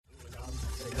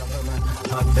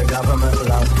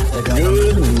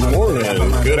Good morning,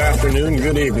 good afternoon,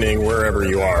 good evening, wherever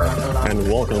you are, and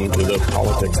welcome to the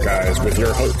Politics Guys with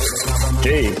your hosts,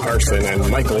 Jay Carson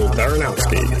and Michael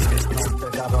Baranowski.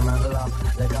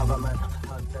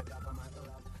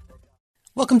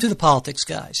 Welcome to the Politics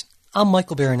Guys. I'm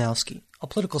Michael Baranowski, a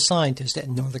political scientist at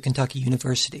Northern Kentucky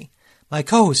University. My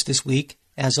co-host this week,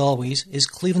 as always, is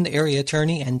Cleveland area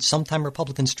attorney and sometime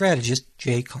Republican strategist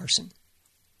Jay Carson.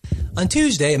 On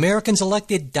Tuesday, Americans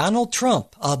elected Donald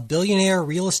Trump, a billionaire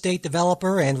real estate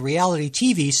developer and reality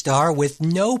TV star with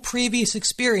no previous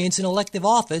experience in elective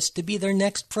office, to be their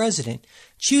next president,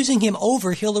 choosing him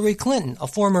over Hillary Clinton, a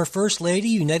former First Lady,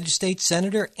 United States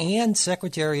Senator, and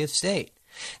Secretary of State.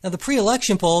 Now, the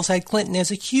pre-election polls had Clinton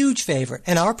as a huge favorite,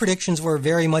 and our predictions were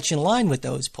very much in line with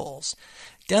those polls.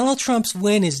 Donald Trump's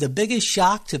win is the biggest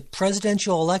shock to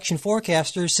presidential election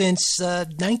forecasters since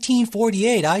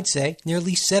 1948, I'd say,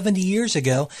 nearly 70 years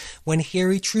ago, when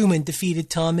Harry Truman defeated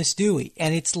Thomas Dewey,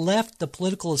 and it's left the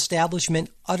political establishment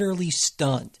utterly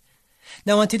stunned.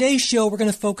 Now, on today's show, we're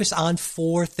going to focus on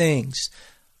four things: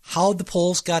 how the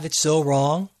polls got it so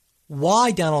wrong,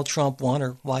 why Donald Trump won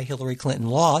or why Hillary Clinton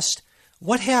lost,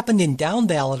 what happened in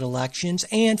down-ballot elections,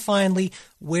 and finally,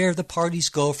 where the parties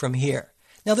go from here.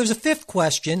 Now, there's a fifth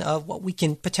question of what we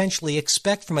can potentially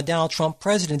expect from a Donald Trump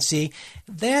presidency.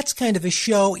 That's kind of a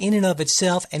show in and of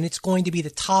itself, and it's going to be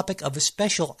the topic of a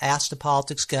special Ask the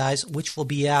Politics Guys, which will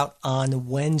be out on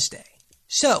Wednesday.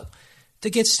 So,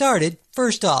 to get started,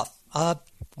 first off,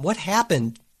 what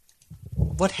happened?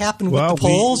 What happened with the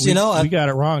polls? We got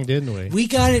it wrong, didn't we? We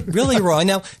got it really wrong.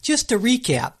 Now, just to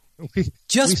recap. We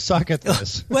suck at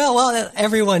this. Well,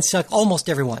 everyone sucks. Almost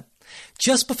everyone.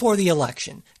 Just before the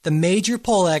election, the major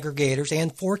poll aggregators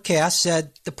and forecasts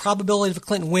said the probability of a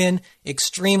Clinton win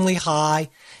extremely high.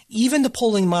 Even the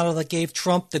polling model that gave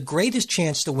Trump the greatest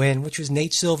chance to win, which was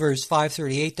Nate Silver's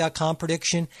 538.com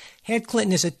prediction, had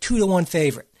Clinton as a 2-1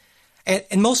 favorite.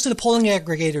 And most of the polling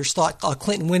aggregators thought a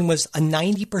Clinton win was a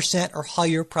 90% or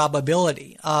higher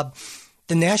probability.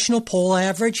 The national poll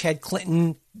average had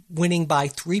Clinton winning by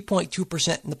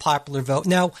 3.2% in the popular vote.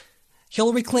 Now,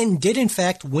 Hillary Clinton did, in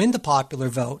fact, win the popular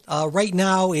vote. Right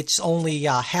now, it's only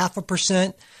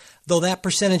 0.5%, though that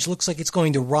percentage looks like it's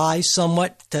going to rise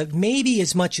somewhat to maybe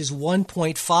as much as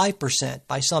 1.5%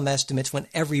 by some estimates when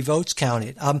every vote's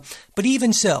counted. But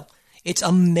even so, it's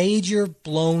a major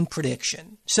blown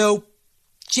prediction. So,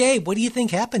 Jay, what do you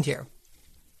think happened here?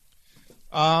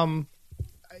 Gosh,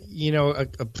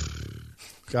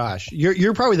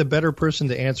 you're probably the better person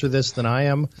to answer this than I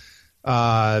am.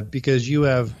 Because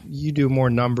you do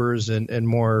more numbers and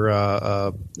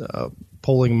more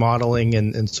polling modeling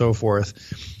and so forth.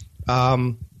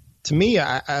 To me,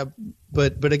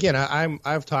 but again,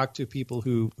 I've talked to people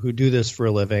who do this for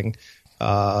a living.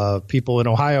 People in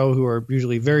Ohio who are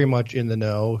usually very much in the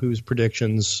know, whose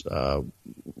predictions,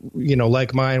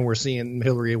 like mine, we're seeing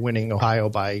Hillary winning Ohio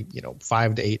by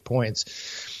 5 to 8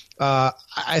 points.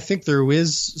 I think there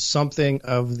is something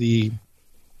of the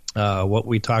what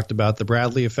we talked about, the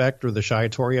Bradley effect or the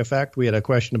Shai-Tory effect. We had a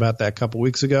question about that a couple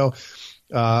weeks ago.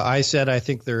 I said I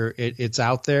think it's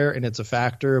out there and it's a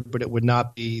factor, but it would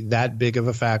not be that big of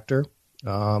a factor.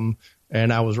 And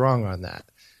I was wrong on that.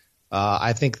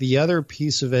 I think the other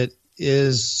piece of it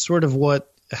is sort of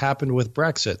what happened with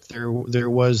Brexit. There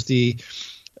was the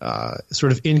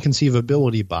sort of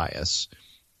inconceivability bias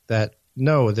that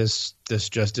no, this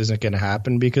just isn't going to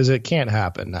happen because it can't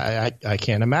happen. I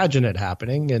can't imagine it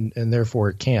happening, and therefore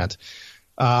it can't.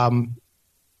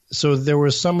 So there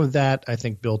was some of that, I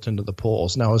think, built into the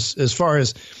polls. Now, as far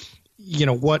as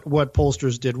what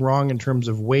pollsters did wrong in terms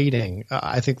of weighting,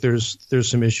 I think there's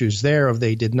some issues there. Of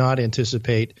they did not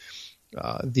anticipate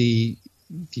the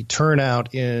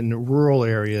turnout in rural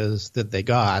areas that they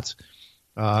got,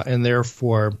 and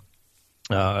therefore.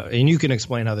 And you can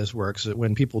explain how this works.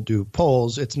 When people do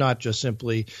polls, it's not just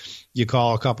simply you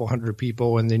call a couple hundred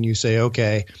people and then you say,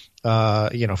 okay,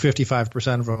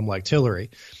 55% of them liked Hillary.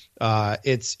 You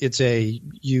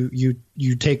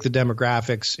take the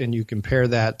demographics and you compare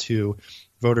that to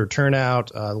voter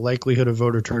turnout, likelihood of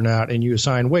voter turnout, and you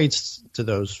assign weights to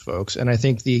those folks. And I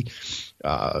think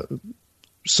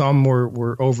some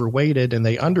were overweighted and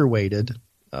they underweighted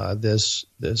this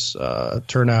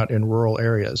turnout in rural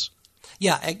areas.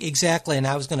 Yeah, exactly. And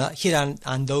I was going to hit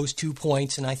on those 2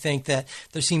 points. And I think that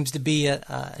there seems to be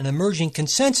an emerging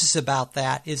consensus about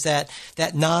that, is that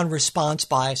non-response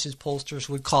bias, as pollsters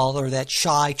would call it, or that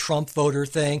shy Trump voter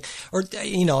thing, or,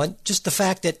 just the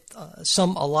fact that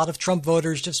a lot of Trump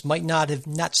voters just might not have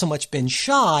not so much been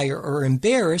shy or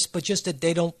embarrassed, but just that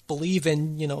they don't believe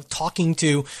in, talking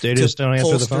to they just don't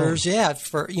answer the phone. Yeah,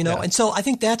 and so I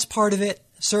think that's part of it.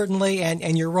 certainly,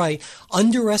 and you're right,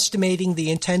 underestimating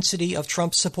the intensity of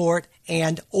Trump's support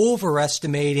and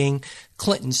overestimating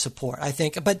Clinton's support, I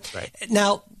think. But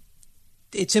now,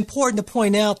 it's important to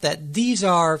point out that these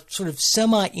are sort of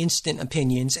semi-instant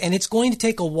opinions, and it's going to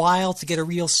take a while to get a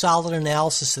real solid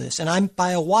analysis of this. And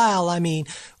by a while, I mean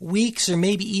weeks or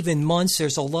maybe even months.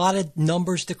 There's a lot of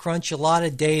numbers to crunch, a lot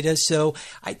of data. So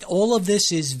all of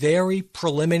this is very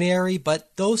preliminary,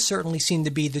 but those certainly seem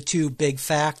to be the two big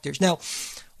factors. Now,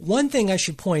 one thing I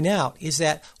should point out is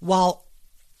that while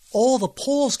all the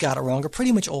polls got it wrong, or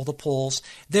pretty much all the polls,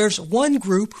 there's one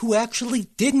group who actually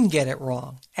didn't get it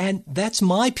wrong, and that's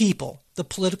my people, the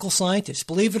political scientists.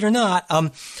 Believe it or not,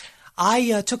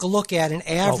 I took a look at an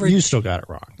average. Well, you still got it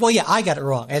wrong. Well, yeah, I got it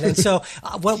wrong, and so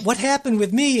what happened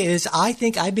with me is I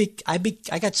think I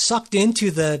got sucked into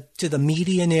the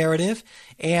media narrative,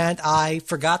 and I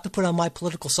forgot to put on my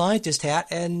political scientist hat,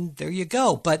 and there you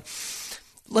go. But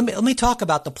let me talk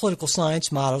about the political science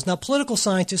models. Now, political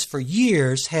scientists for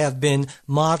years have been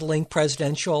modeling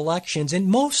presidential elections, and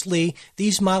mostly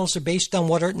these models are based on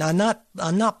what are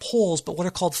not polls, but what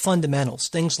are called fundamentals.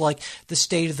 Things like the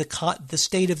state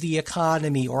of the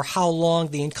economy, or how long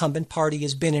the incumbent party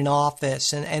has been in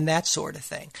office, and that sort of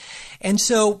thing. And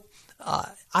so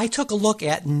I took a look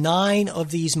at 9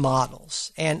 of these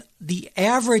models, and the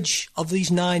average of these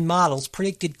 9 models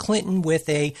predicted Clinton with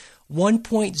a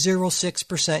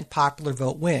 1.06% popular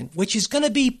vote win, which is going to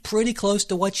be pretty close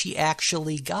to what she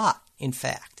actually got, in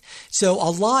fact. So a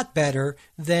lot better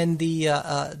than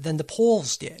the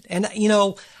polls did. And,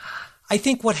 I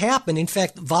think what happened, in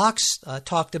fact, Vox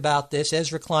talked about this,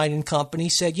 Ezra Klein and company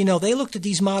said, they looked at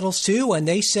these models too, and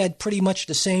they said pretty much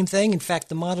the same thing. In fact,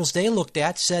 the models they looked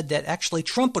at said that actually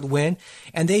Trump would win,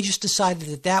 and they just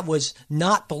decided that was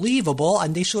not believable,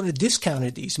 and they sort of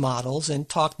discounted these models and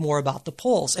talked more about the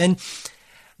polls. And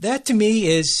that to me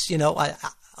is,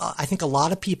 I think a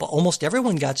lot of people, almost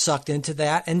everyone got sucked into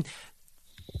that. And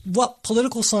what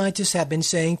political scientists have been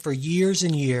saying for years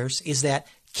and years is that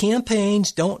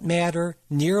campaigns don't matter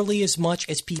nearly as much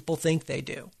as people think they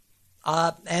do.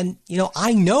 And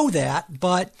I know that,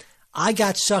 but I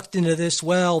got sucked into this.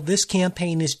 Well, this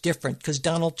campaign is different because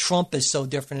Donald Trump is so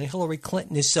different and Hillary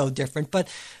Clinton is so different. But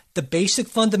the basic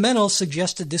fundamentals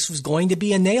suggested this was going to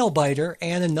be a nail biter.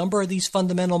 And a number of these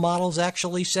fundamental models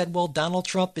actually said, well, Donald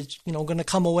Trump is, going to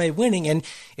come away winning. And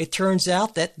it turns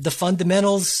out that the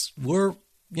fundamentals were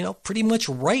pretty much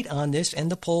right on this, and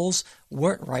the polls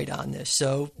weren't right on this.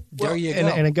 So there you go.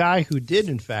 And a guy who did,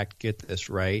 in fact, get this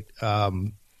right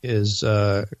is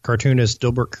cartoonist,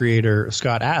 Dilbert creator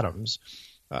Scott Adams,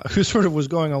 who sort of was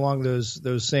going along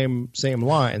those same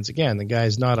lines. Again, the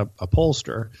guy's not a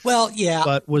pollster. Well, yeah,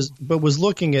 but was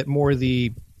looking at more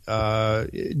the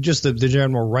just the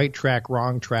general right track,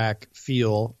 wrong track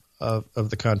feel of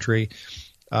the country.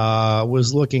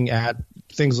 Was looking at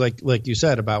things like you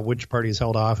said about which parties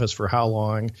held office for how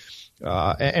long,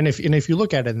 and if you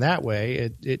look at it in that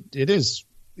way, it's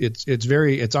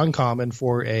uncommon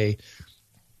for the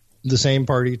same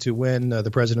party to win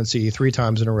the presidency 3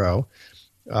 times in a row,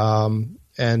 and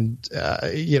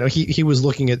he was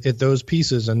looking at those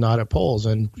pieces and not at polls,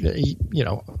 and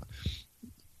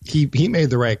He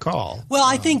made the right call. Well,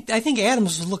 I think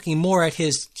Adams was looking more at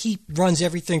he runs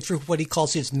everything through what he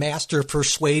calls his master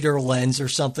persuader lens or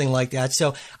something like that.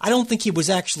 So I don't think he was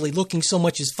actually looking so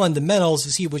much at fundamentals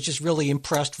as he was just really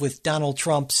impressed with Donald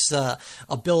Trump's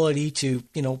ability to,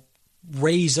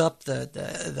 raise up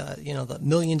the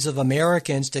millions of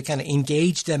Americans, to kind of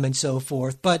engage them and so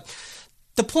forth. But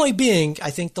the point being, I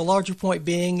think the larger point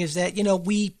being is that,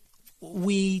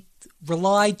 we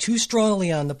relied too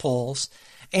strongly on the polls.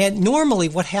 And normally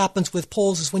what happens with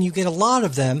polls is when you get a lot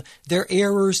of them, their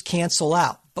errors cancel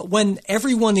out. But when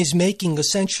everyone is making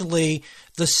essentially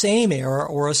the same error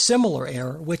or a similar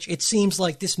error, which it seems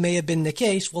like this may have been the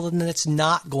case, well, then it's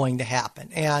not going to happen.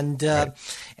 And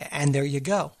and there you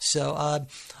go. So,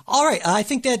 all right. I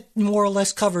think that more or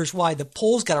less covers why the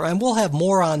polls got around. We'll have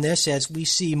more on this as we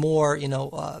see more,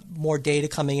 more data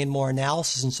coming in, more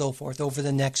analysis and so forth over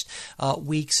the next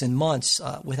weeks and months,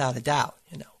 without a doubt,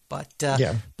 But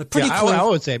pretty clear. I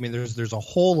would say, there's a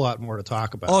whole lot more to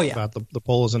talk about about the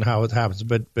polls and how it happens.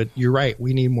 But you're right,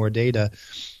 we need more data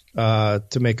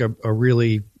to make a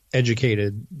really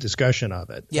educated discussion of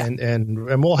it. Yeah.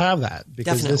 And we'll have that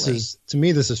because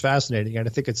Definitely. This is fascinating, and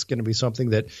I think it's going to be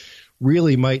something that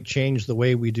really might change the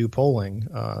way we do polling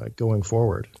going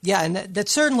forward. Yeah, and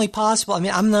that's certainly possible.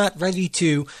 I'm not ready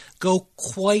to go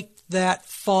quite that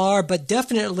far, but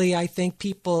definitely I think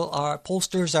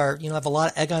pollsters have a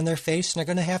lot of egg on their face, and they're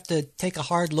going to have to take a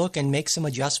hard look and make some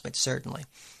adjustments, certainly.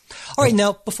 All right,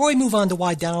 now, before we move on to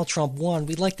why Donald Trump won,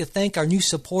 we'd like to thank our new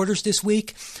supporters this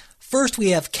week. First, we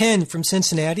have Ken from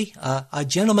Cincinnati, a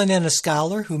gentleman and a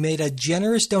scholar who made a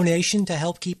generous donation to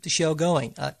help keep the show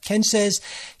going. Ken says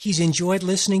he's enjoyed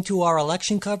listening to our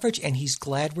election coverage, and he's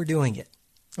glad we're doing it.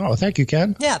 Oh, thank you,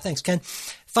 Ken. Yeah, thanks, Ken.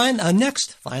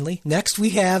 Next we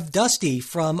have Dusty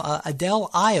from Adel,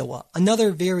 Iowa,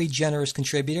 another very generous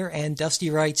contributor, and Dusty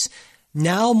writes,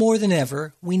 now more than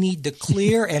ever, we need the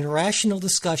clear and rational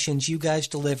discussions you guys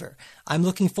deliver. I'm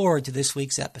looking forward to this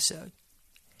week's episode.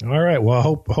 All right.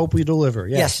 Well, hope we deliver.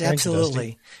 Yes,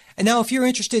 absolutely. And now, if you're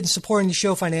interested in supporting the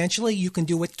show financially, you can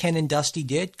do what Ken and Dusty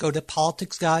did. Go to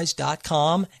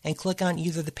politicsguys.com and click on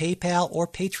either the PayPal or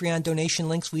Patreon donation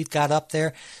links we've got up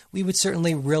there. We would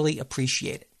certainly really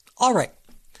appreciate it. All right.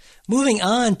 Moving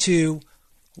on to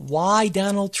why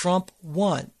Donald Trump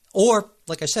won. Or,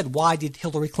 like I said, why did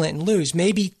Hillary Clinton lose?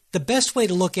 Maybe the best way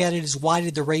to look at it is why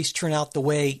did the race turn out the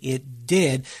way it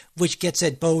did, which gets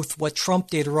at both what Trump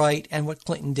did right and what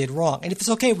Clinton did wrong. And if it's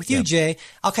okay with you, Jay,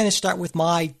 I'll kind of start with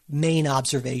my main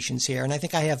observations here. And I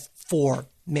think I have 4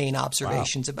 main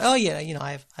observations. Wow. I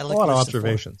like a lot of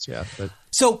observations, but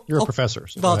you're a professor.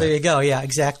 So well, there you go. Yeah,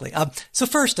 exactly. So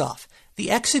first off,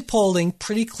 the exit polling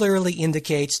pretty clearly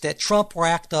indicates that Trump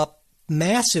racked up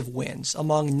massive wins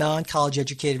among non-college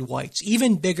educated whites,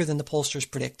 even bigger than the pollsters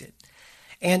predicted.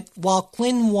 And while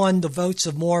Clinton won the votes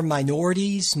of more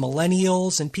minorities,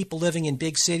 millennials, and people living in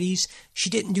big cities,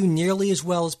 she didn't do nearly as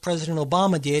well as President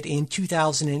Obama did in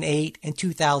 2008 and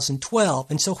 2012.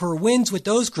 And so her wins with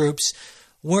those groups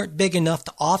weren't big enough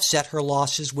to offset her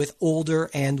losses with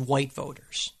older and white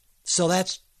voters. So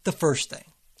that's the first thing.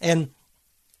 And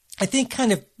I think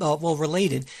kind of,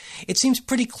 related, it seems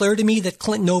pretty clear to me that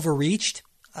Clinton overreached.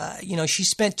 She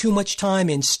spent too much time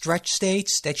in stretch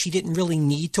states that she didn't really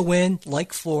need to win,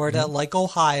 like Florida, like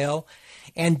Ohio,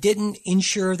 and didn't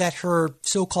ensure that her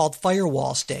so-called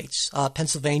firewall states,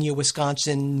 Pennsylvania,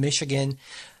 Wisconsin, Michigan,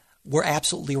 were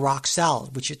absolutely rock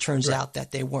solid, which it turns out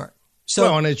that they weren't.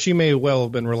 So, and she may well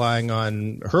have been relying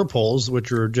on her polls,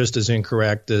 which were just as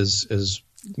incorrect as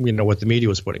what the media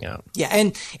was putting out. Yeah,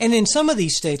 and in some of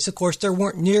these states, of course, there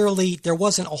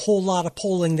wasn't a whole lot of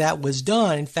polling that was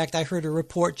done. In fact, I heard a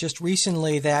report just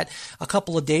recently that a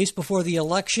couple of days before the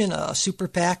election, a super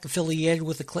PAC affiliated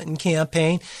with the Clinton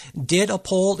campaign did a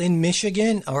poll in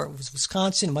Michigan, or it was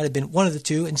Wisconsin, it might have been one of the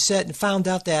two, and found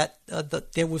out that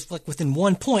there was like within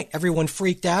 1 point, everyone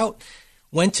freaked out.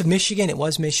 Went to Michigan. It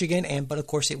was Michigan, but of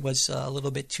course it was a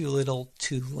little bit too little,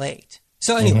 too late.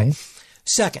 So anyway,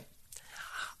 Second,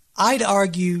 I'd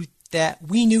argue that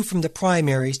we knew from the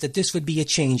primaries that this would be a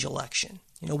change election,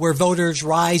 where voters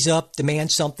rise up,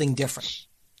 demand something different.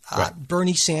 Right.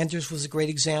 Bernie Sanders was a great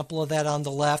example of that on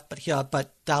the left,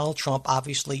 but Donald Trump,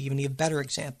 obviously, even a better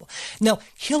example. Now,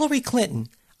 Hillary Clinton,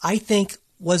 I think,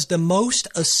 was the most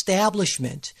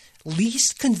establishment,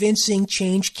 least convincing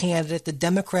change candidate the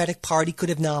Democratic Party could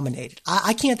have nominated.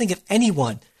 I can't think of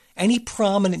anyone, any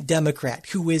prominent Democrat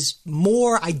who is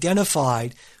more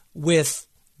identified with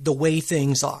the way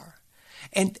things are.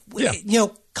 And,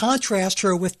 contrast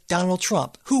her with Donald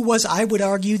Trump, who was, I would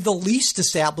argue, the least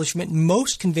establishment,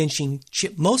 most convincing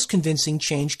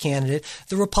change candidate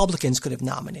the Republicans could have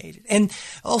nominated. And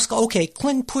also,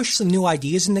 Clinton pushed some new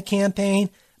ideas in the campaign,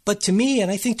 but to me, and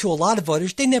I think to a lot of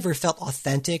voters, they never felt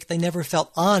authentic. They never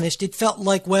felt honest. It felt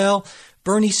like,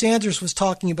 Bernie Sanders was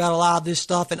talking about a lot of this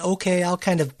stuff, and I'll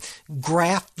kind of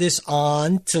graft this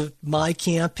on to my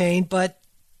campaign, but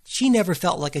she never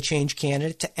felt like a change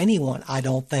candidate to anyone, I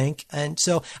don't think. And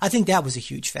so I think that was a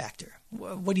huge factor.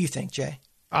 What do you think, Jay?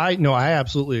 I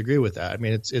absolutely agree with that. I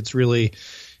mean,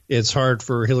 it's hard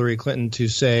for Hillary Clinton to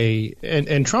say,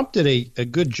 and Trump did a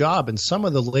good job in some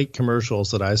of the late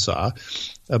commercials that I saw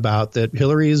about that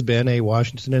Hillary has been a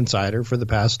Washington insider for the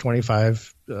past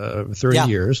 25, 30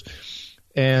 years.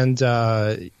 And,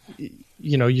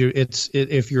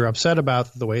 if you're upset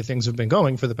about the way things have been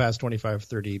going for the past 25,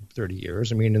 30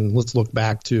 years, and let's look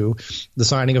back to the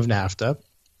signing of NAFTA,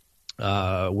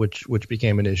 which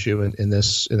became an issue in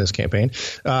this campaign.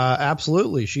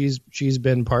 Absolutely. She's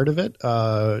been part of it.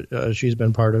 She's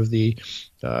been part of the,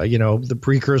 the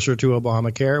precursor to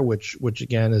Obamacare, which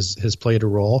again has played a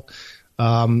role.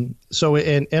 So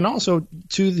also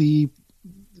to the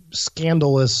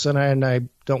scandalous, and I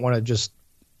don't want to just,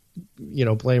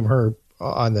 blame her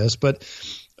on this, but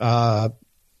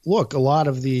look, a lot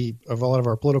of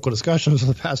our political discussions in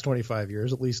the past 25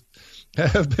 years, at least,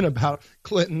 have been about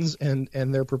Clintons and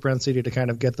their propensity to kind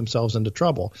of get themselves into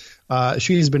trouble.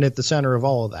 She's been at the center of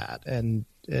all of that, and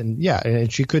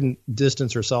she couldn't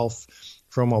distance herself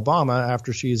from Obama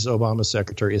after she's Obama's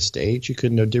Secretary of State. She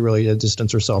couldn't really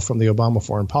distance herself from the Obama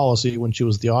foreign policy when she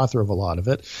was the author of a lot of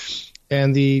it.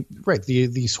 And the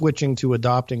switching to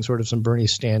adopting sort of some Bernie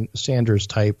Sanders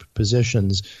type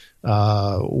positions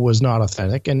was not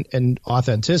authentic, and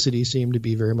authenticity seemed to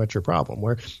be very much her problem.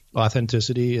 Where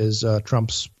authenticity is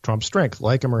Trump's strength.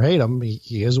 Like him or hate him,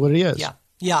 he is what he is.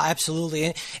 Yeah,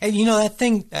 absolutely. And you know, that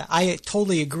thing, I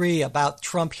totally agree about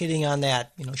Trump hitting on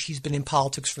that. You know, she's been in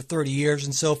politics for 30 years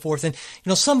and so forth. And, you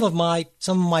know, some of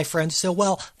my friends say,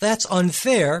 well, that's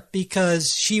unfair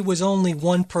because she was only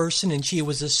one person and she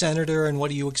was a senator. And what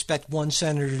do you expect one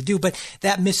senator to do? But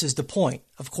that misses the point,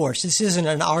 of course. This isn't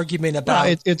an argument about.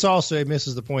 No, it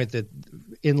misses the point that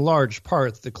in large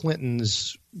part, the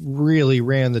Clintons really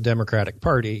ran the Democratic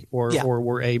Party or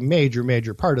were a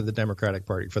major part of the Democratic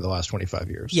Party for the last 25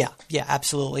 years. Yeah,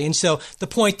 absolutely. And so the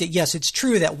point that, yes, it's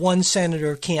true that one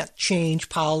senator can't change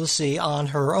policy on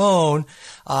her own,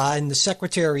 and the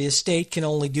Secretary of State can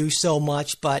only do so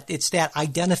much, but it's that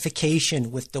identification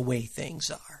with the way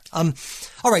things are.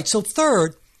 All right, so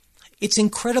third, it's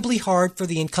incredibly hard for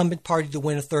the incumbent party to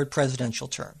win a third presidential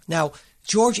term. Now,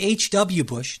 George H.W.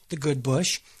 Bush, the good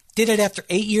Bush, did it after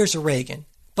 8 years of Reagan.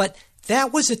 But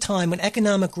that was a time when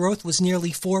economic growth was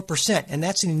nearly 4%, and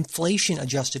that's in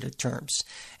inflation-adjusted terms.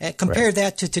 Compare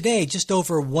that to today, just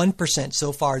over 1%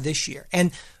 so far this year.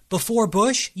 And before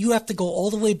Bush, you have to go all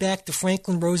the way back to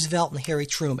Franklin Roosevelt and Harry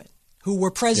Truman, who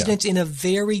were presidents in a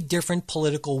very different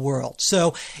political world.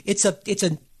 So it's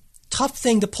a tough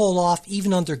thing to pull off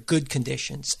even under good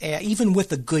conditions, even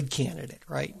with a good candidate,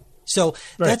 right? So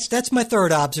that's my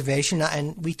third observation,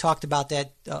 and we talked about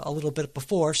that a little bit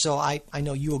before, so I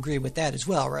know you agree with that as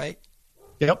well, right?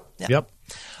 Yep.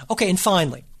 Okay, and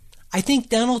finally, I think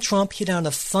Donald Trump hit on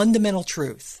a fundamental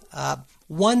truth,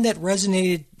 one that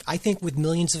resonated, I think, with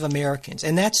millions of Americans,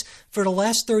 and that's for the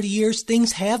last 30 years,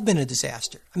 things have been a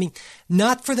disaster. I mean,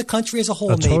 not for the country as a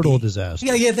whole, maybe. A total disaster.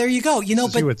 Yeah, there you go. You know,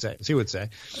 He would say.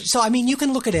 So, I mean, you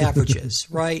can look at averages,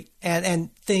 right,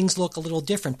 and things look a little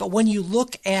different. But when you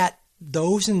look at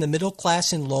those in the middle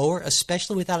class and lower,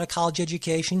 especially without a college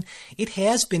education, it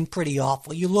has been pretty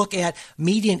awful. You look at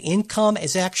median income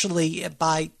is actually,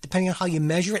 depending on how you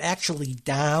measure it, actually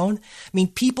down. I mean,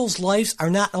 people's lives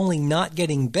are not only not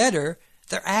getting better,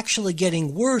 they're actually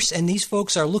getting worse. And these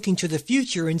folks are looking to the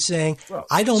future and saying,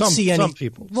 I don't see any. Some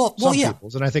people. Some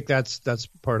people's. And I think that's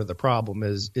part of the problem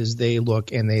is they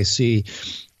look and they see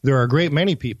there are a great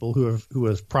many people who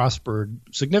have prospered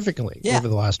significantly over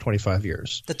the last 25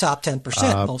 years. The top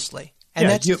 10% mostly. And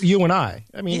that's you and I.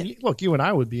 I mean, look, you and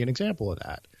I would be an example of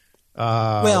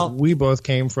that. We both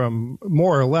came from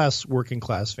more or less working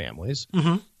class families,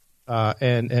 and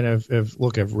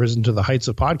have risen to the heights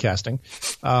of podcasting,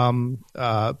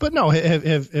 but no,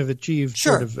 have achieved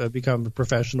sort of become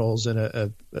professionals in a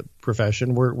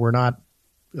profession. We're not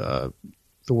the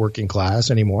working class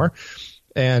anymore.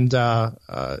 And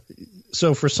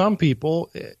so for some people,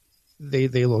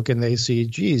 they look and they see,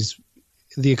 geez,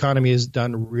 the economy has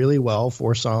done really well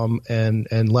for some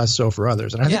and less so for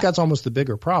others. And I think that's almost the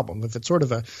bigger problem. If it's sort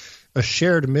of a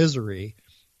shared misery,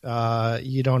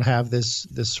 you don't have this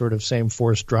sort of same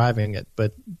force driving it.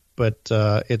 But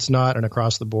it's not an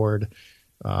across the board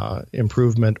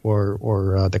improvement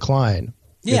or decline.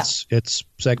 Yeah. It's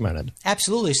segmented.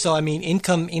 Absolutely. So, I mean,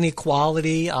 income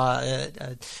inequality,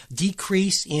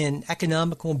 decrease in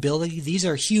economic mobility, these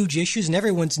are huge issues, and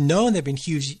everyone's known they've been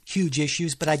huge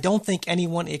issues, but I don't think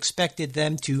anyone expected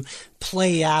them to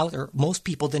play out, or most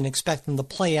people didn't expect them to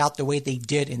play out the way they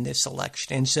did in this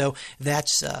election. And so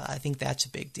I think that's a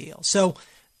big deal. So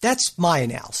that's my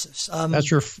analysis. That's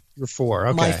your four.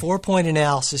 Okay. My 4-point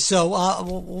analysis. So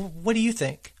what do you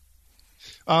think?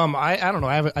 I don't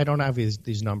know. I don't have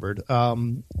these numbered. I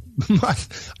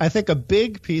think a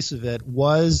big piece of it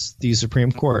was the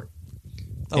Supreme Court.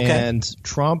 Okay. And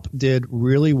Trump did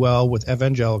really well with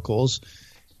evangelicals,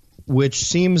 which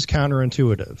seems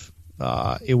counterintuitive.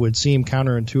 It would seem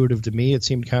counterintuitive to me. It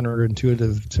seemed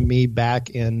counterintuitive to me back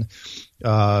in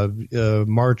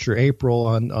March or April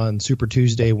on Super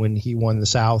Tuesday when he won the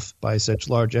South by such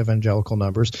large evangelical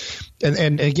numbers.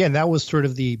 And again, that was sort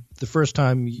of the first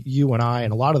time you and I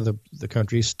and a lot of the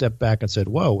country stepped back and said,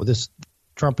 whoa, this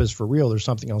Trump is for real. There's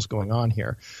something else going on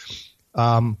here.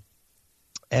 And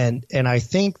I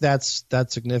think that's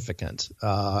significant.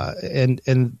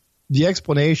 And the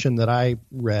explanation that I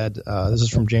read, this is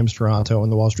from James Taranto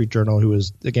in the Wall Street Journal, who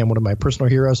is, again, one of my personal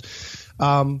heroes,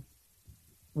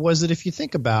 was that if you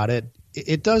think about it,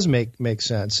 it does make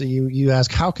sense. So you ask,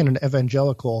 how can an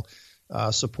evangelical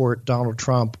support Donald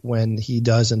Trump when he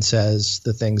does and says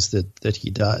the things that he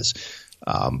does?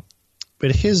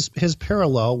 his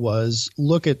parallel was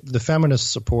look at the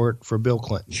feminist support for Bill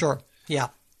Clinton. Sure. Yeah.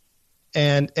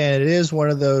 And it is one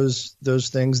of those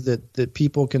things that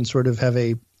people can sort of have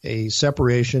a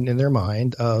separation in their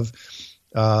mind of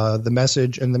the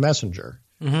message and the messenger.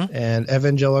 Mm-hmm. And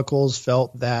evangelicals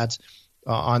felt that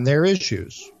on their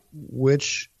issues,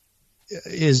 which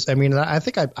is, I mean, I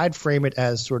think I'd frame it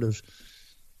as sort of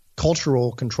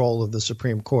cultural control of the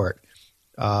Supreme Court,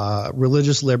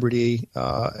 religious liberty,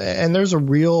 and there's a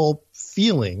real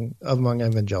feeling among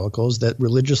evangelicals that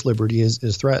religious liberty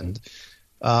is threatened.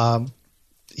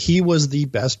 He was the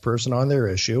best person on their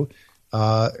issue,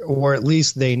 or at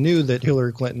least they knew that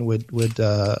Hillary Clinton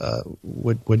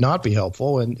would not be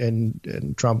helpful,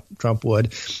 and Trump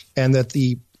would, and that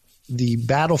the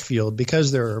battlefield,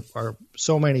 because there are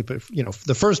so many,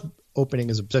 the first opening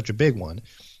is such a big one,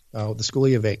 the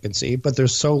Scalia vacancy, but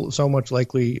there's so much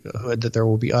likelihood that there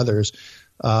will be others.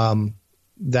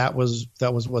 That was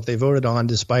what they voted on,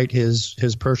 despite his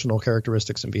personal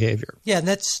characteristics and behavior. Yeah, and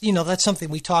that's something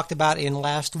we talked about in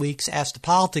last week's Ask the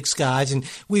Politics Guys, and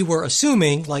we were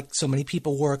assuming, like so many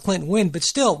people were, a Clinton win, but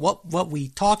still, what we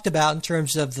talked about in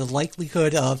terms of the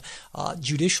likelihood of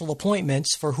judicial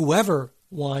appointments for whoever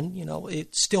won,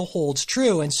 it still holds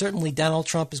true, and certainly Donald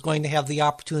Trump is going to have the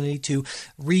opportunity to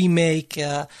remake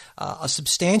a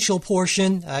substantial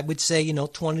portion, I would say,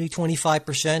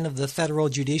 20-25% of the federal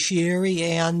judiciary,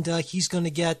 and he's going to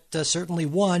get certainly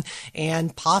one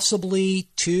and possibly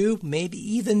two, maybe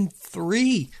even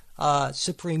three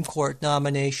Supreme Court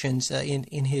nominations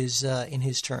in his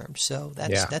term. So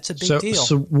that's a big deal.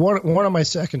 So one of my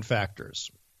second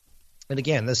factors, and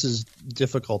again, this is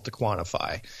difficult to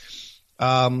quantify,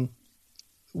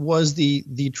 was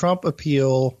the Trump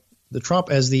appeal, the Trump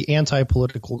as the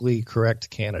anti-politically correct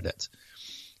candidate.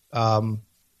 There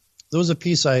was a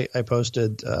piece I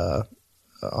posted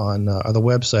on the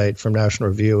website from National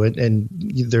Review, and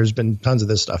there's been tons of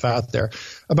this stuff out there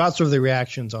about sort of the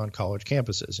reactions on college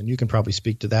campuses, and you can probably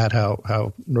speak to that,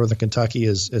 how Northern Kentucky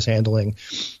is handling,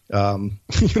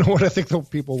 what I think the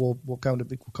people will come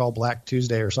to call Black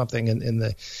Tuesday or something in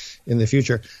the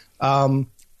future.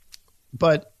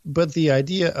 But the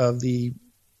idea of the,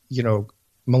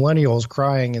 millennials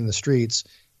crying in the streets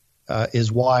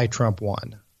is why Trump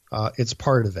won. It's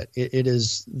part of it. It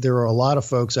is. There are a lot of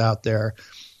folks out there,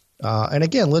 and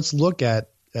again, let's look at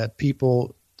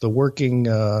people, the working.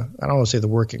 I don't want to say the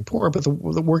working poor, but the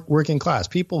working class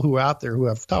people who are out there who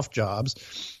have tough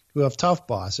jobs, who have tough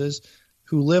bosses,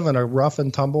 who live in a rough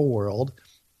and tumble world,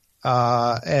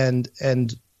 and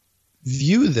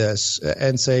view this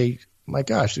and say, my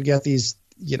gosh, we got these,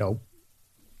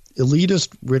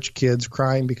 elitist rich kids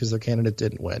crying because their candidate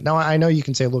didn't win. Now, I know you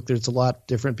can say, look, there's a lot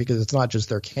different because it's not just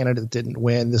their candidate didn't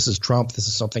win. This is Trump. This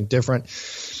is something different.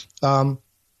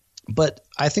 But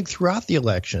I think throughout the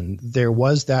election, there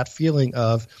was that feeling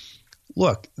of,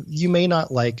 look, you may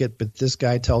not like it, but this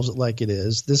guy tells it like it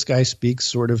is. This guy speaks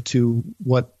sort of to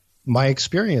what my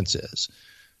experience is.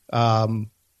 Sure.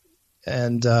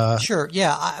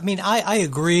 Yeah. I mean, I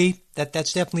agree that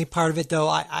that's definitely part of it, though.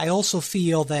 I also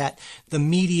feel that the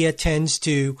media tends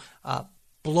to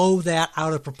blow that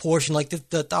out of proportion, like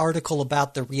the article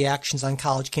about the reactions on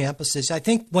college campuses. I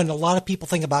think when a lot of people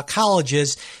think about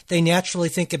colleges, they naturally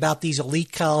think about these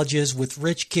elite colleges with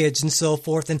rich kids and so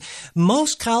forth. And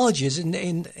most colleges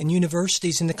and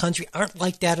universities in the country aren't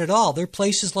like that at all. They're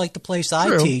places like the place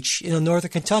I teach in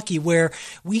Northern Kentucky, where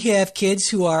we have kids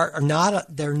who are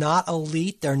not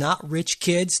elite. They're not rich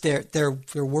kids. They're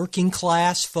working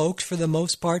class folks for the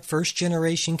most part, first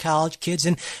generation college kids.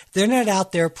 And they're not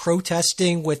out there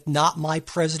protesting with "not my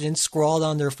president" scrawled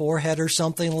on their forehead or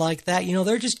something like that.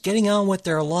 They're just getting on with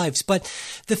their lives. But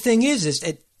the thing is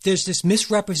there's this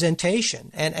misrepresentation,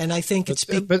 and I think it's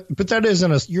but that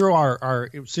isn't you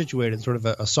are situated sort of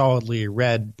a solidly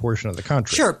red portion of the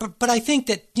country. Sure, but I think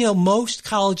that most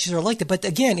colleges are like that. But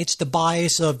again, it's the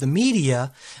bias of the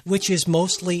media, which is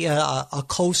mostly a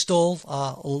coastal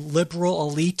liberal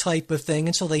elite type of thing,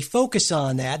 and so they focus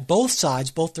on that. Both sides,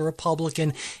 both the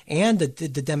Republican and the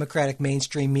Democratic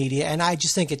mainstream media, and I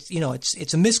just think it's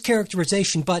a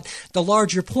mischaracterization. But the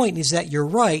larger point is that you're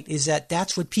right, is that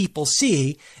that's what people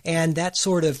see. And that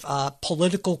sort of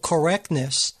political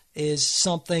correctness is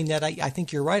something that I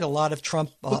think you're right. A lot of Trump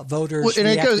voters. And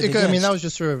it goes. I mean, that was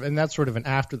just that's sort of an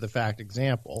after the fact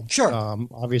example. Sure.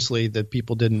 Obviously, that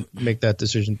people didn't make that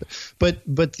decision, but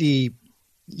the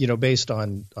based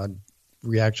on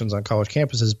reactions on college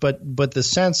campuses, but the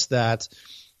sense that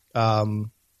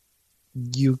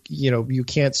you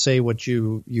can't say what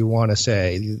you want to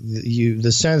say.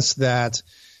 The sense that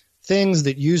things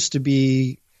that used to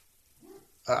be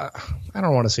I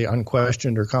don't want to say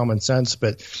unquestioned or common sense,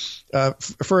 but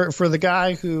for the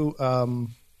guy who,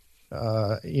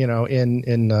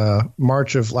 in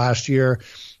March of last year,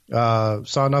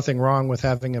 saw nothing wrong with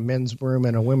having a men's room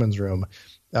and a women's room.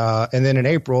 And then in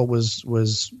April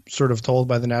was sort of told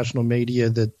by the national media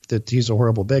that he's a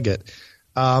horrible bigot.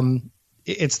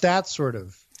 It's that sort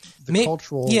of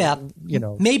cultural,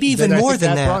 maybe even more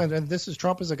than that. Wrong. And this is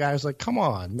Trump as a guy who's like, come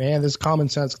on, man, this is common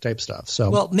sense type stuff. So,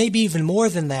 well, maybe even more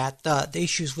than that, the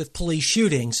issues with police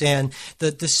shootings and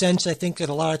the sense I think that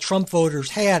a lot of Trump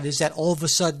voters had is that all of a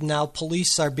sudden now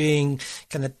police are being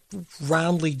kind of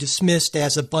roundly dismissed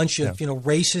as a bunch of,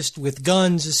 racist with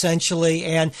guns essentially.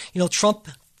 And, Trump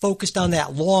focused on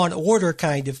that law and order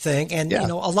kind of thing. And,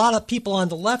 a lot of people on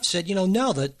the left said,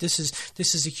 no, that this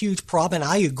is a huge problem.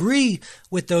 And I agree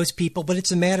with those people, but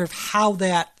it's a matter of how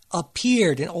that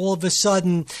appeared. And all of a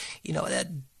sudden,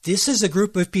 this is a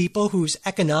group of people whose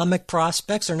economic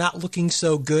prospects are not looking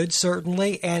so good,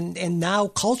 certainly. And now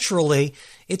culturally,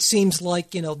 it seems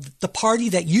like, the party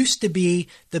that used to be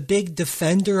the big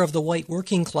defender of the white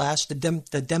working class,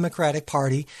 the Democratic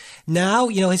Party, now,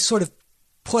 has sort of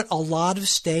put a lot of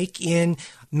stake in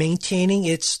maintaining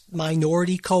its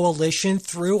minority coalition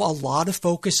through a lot of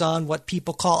focus on what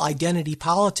people call identity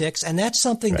politics. And that's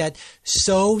something that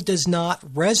so does not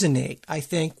resonate, I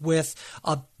think, with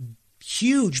a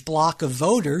huge block of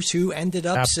voters who ended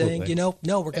up saying,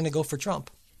 no, we're going to go for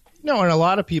Trump. No, and a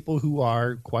lot of people who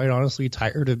are, quite honestly,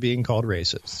 tired of being called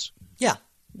racists. Yeah.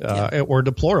 Or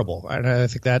deplorable. And I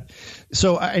think that –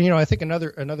 so, I think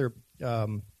another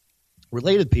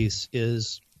related piece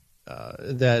is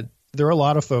that there are a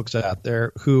lot of folks out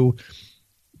there who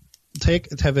have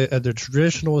the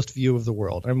traditionalist view of the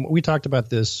world. And we talked about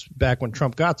this back when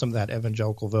Trump got some of that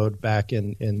evangelical vote back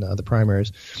in the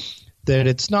primaries, that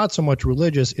it's not so much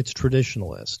religious, it's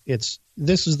traditionalist.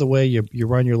 This is the way you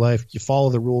run your life, you follow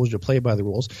the rules, you play by the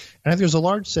rules. And I think there's a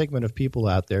large segment of people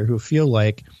out there who feel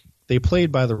like they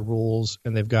played by the rules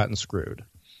and they've gotten screwed.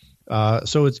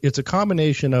 So it's a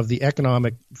combination of the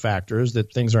economic factors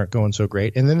that things aren't going so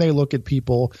great, and then they look at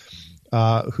people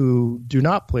who do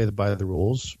not play by the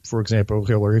rules, for example,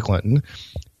 Hillary Clinton,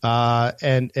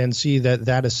 and see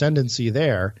that ascendancy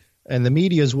there, and the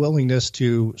media's willingness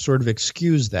to sort of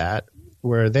excuse that,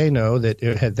 where they know that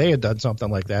had they done something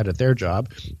like that at their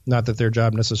job, not that their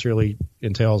job necessarily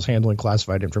entails handling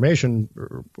classified information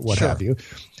or what have you,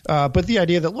 but the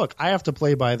idea that, look, I have to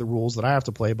play by the rules that I have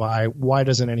to play by. Why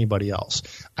doesn't anybody else?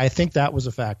 I think that was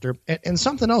a factor. And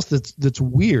something else that's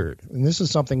weird, and this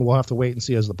is something we'll have to wait and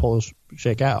see as the polls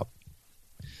shake out,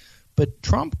 but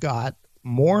Trump got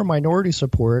more minority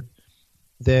support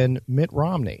than Mitt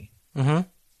Romney. Mm-hmm.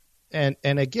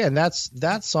 And again, that's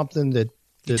something that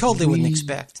you totally wouldn't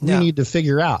expect. We need to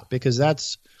figure out, because that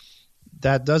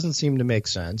doesn't seem to make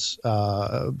sense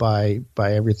by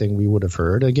everything we would have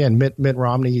heard. Again, Mitt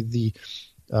Romney, the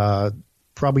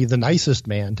probably the nicest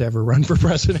man to ever run for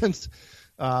president,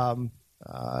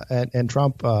 and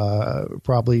Trump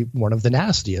probably one of the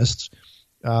nastiest,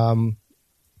 and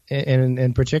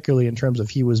particularly in terms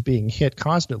of he was being hit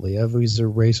constantly of he's a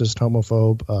racist,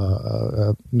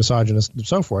 homophobe, misogynist, and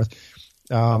so forth.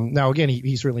 Now, again,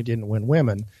 he certainly didn't win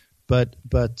women, but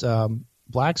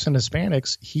blacks and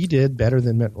Hispanics, he did better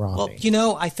than Mitt Romney.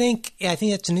 Well, I think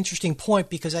that's an interesting point,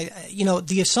 because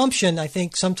the assumption I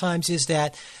think sometimes is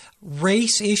that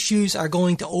race issues are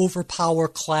going to overpower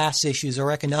class issues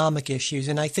or economic issues.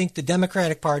 And I think the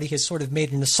Democratic Party has sort of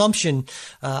made an assumption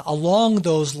along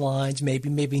those lines,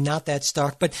 maybe not that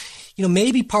stark, but,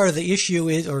 maybe part of the issue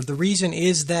is, or the reason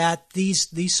is that these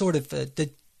sort of the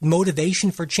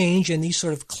motivation for change and these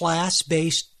sort of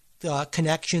class-based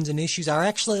connections and issues are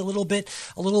actually a little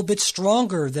bit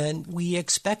stronger than we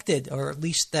expected, or at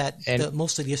least that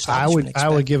most of the establishment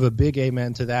expected. I would give a big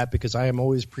amen to that, because I am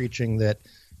always preaching that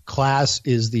class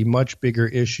is the much bigger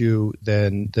issue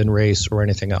than race or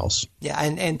anything else. Yeah,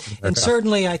 and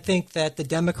certainly I think that the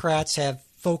Democrats have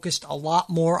focused a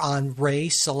lot more on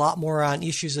race, a lot more on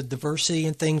issues of diversity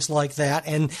and things like that,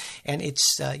 and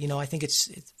it's I think it's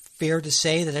fair to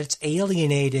say that it's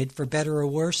alienated, for better or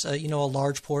worse, a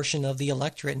large portion of the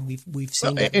electorate, and we've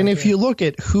seen that. And if you look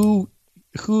at who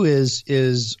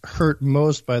is hurt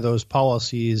most by those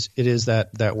policies, it is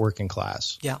that working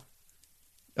class. Yeah.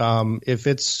 If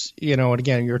it's, and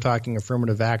again, you're talking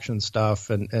affirmative action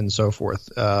stuff and so forth.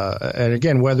 And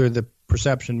again, whether the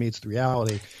perception meets the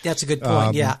reality. That's a good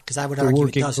point. Because I would argue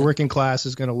it doesn't. The working class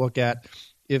is going to look at,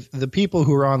 if the people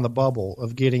who are on the bubble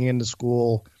of getting into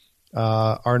school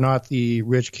are not the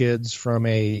rich kids from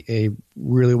a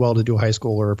really well-to-do high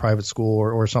school or a private school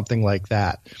or something like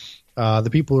that. The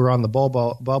people who are on the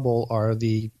bubble are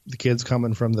the kids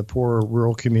coming from the poorer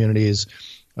rural communities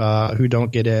who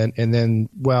don't get in. And then,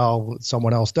 well,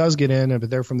 someone else does get in, but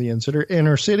they're from the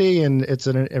inner city, and it's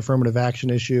an affirmative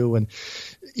action issue. And,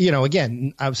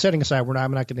 again, I'm setting aside,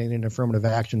 I'm not getting an affirmative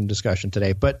action discussion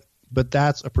today, but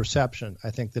that's a perception, I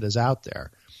think, that is out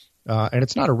there. And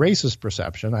it's not a racist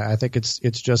perception. I think it's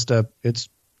just a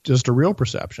real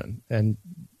perception. And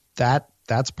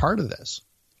that's part of this.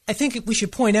 I think we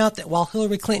should point out that while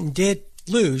Hillary Clinton did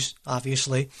lose,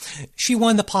 obviously, she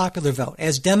won the popular vote,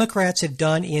 as Democrats have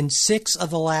done in 6 of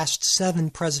the last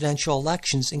 7 presidential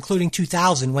elections, including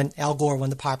 2000 when Al Gore won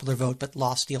the popular vote but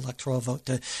lost the electoral vote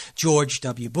to George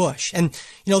W. Bush. And,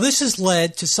 this has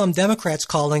led to some Democrats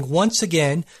calling once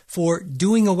again for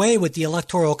doing away with the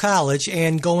Electoral College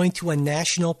and going to a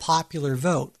national popular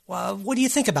vote. What do you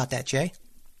think about that, Jay?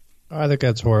 I think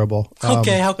that's horrible.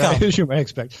 Okay, how come? As you might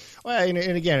expect. Well, and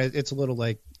again, it's a little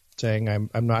like saying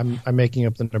I'm making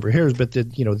up the number here, but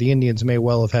the Indians may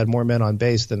well have had more men on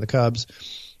base than the Cubs,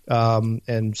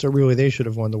 and so really they should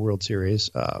have won the World Series.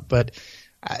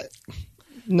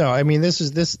 No, I mean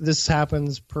this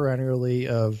happens perennially.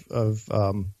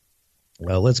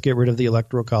 Let's get rid of the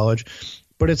Electoral College.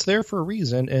 But it's there for a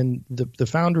reason, and the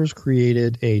founders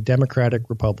created a democratic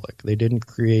republic. They didn't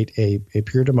create a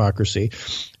pure democracy.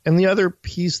 And the other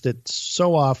piece that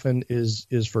so often is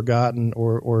forgotten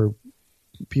or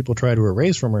people try to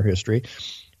erase from our history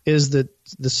is that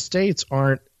the states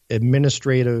aren't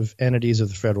administrative entities of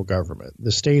the federal government.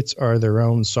 The states are their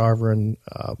own sovereign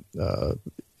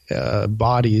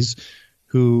bodies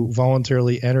who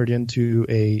voluntarily entered into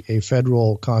a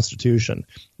federal constitution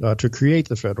to create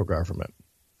the federal government.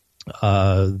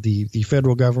 The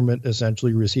federal government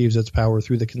essentially receives its power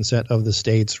through the consent of the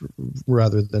states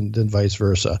rather than vice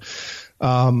versa.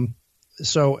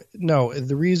 So no,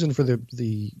 the reason for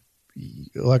the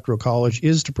Electoral College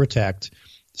is to protect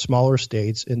smaller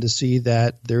states and to see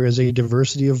that there is a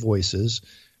diversity of voices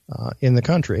in the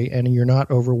country, and you're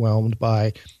not overwhelmed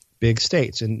by big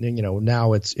states. And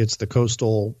now it's the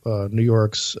coastal New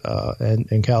Yorks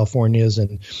and Californias,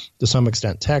 and to some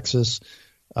extent Texas.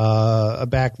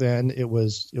 Back then, it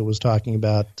was talking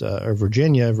about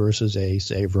Virginia versus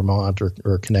say Vermont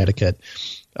or Connecticut.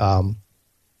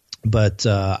 But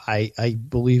I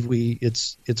believe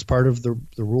it's part of the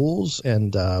rules,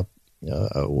 and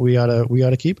we ought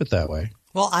to keep it that way.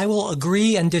 Well, I will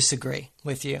agree and disagree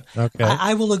with you. Okay.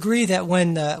 I will agree that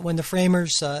when the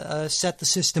framers set the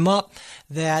system up,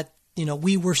 that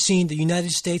we were seen, the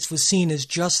United States was seen as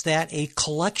just that, a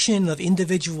collection of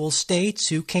individual states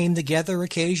who came together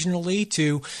occasionally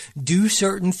to do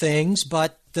certain things,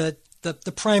 but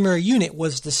the primary unit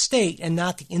was the state and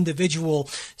not the individual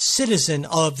citizen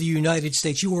of the United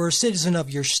States. You were a citizen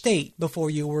of your state before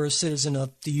you were a citizen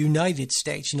of the United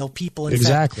States. People, in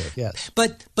exactly, fact, yes.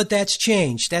 But that's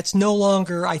changed. That's no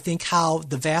longer, I think, how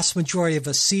the vast majority of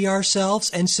us see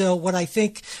ourselves. And so what I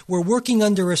think we're working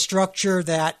under a structure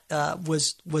that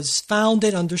was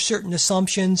founded under certain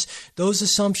assumptions.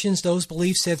 Those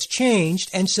beliefs have changed.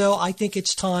 And so I think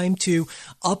it's time to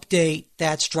update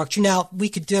that structure. Now,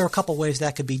 there are a couple ways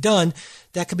that could be done.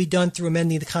 That could be done through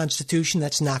amending the Constitution.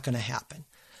 That's not going to happen.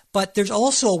 But there's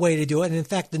also a way to do it, and in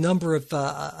fact, a number of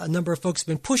folks have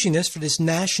been pushing this for this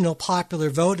national popular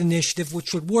vote initiative,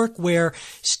 which would work where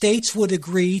states would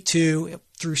agree to,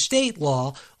 through state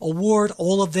law, award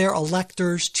all of their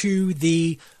electors to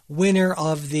the winner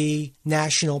of the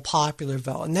national popular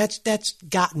vote. And that's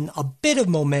gotten a bit of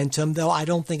momentum, though I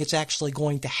don't think it's actually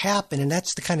going to happen. And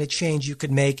that's the kind of change you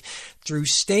could make through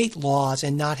state laws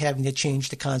and not having to change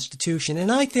the Constitution.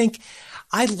 And I think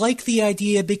I like the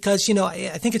idea because,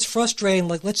 I think it's frustrating.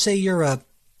 Like, let's say you're a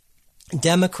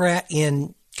Democrat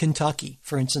in Kentucky,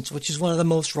 for instance, which is one of the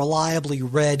most reliably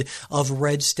red of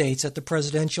red states at the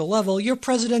presidential level. Your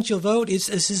presidential vote is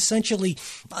essentially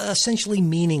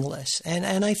meaningless,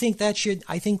 and I think that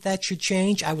should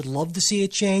change. I would love to see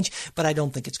it change, but I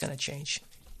don't think it's going to change.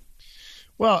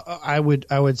 Well, I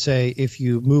would say if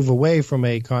you move away from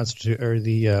a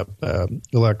the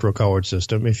electoral college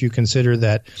system, if you consider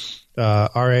that,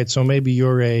 all right, so maybe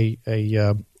you're a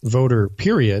voter,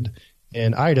 period,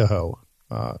 in Idaho.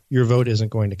 Your vote isn't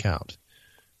going to count.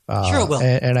 Sure it will.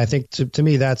 And I think to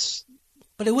me that's...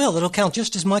 But it will. It'll count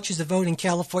just as much as the vote in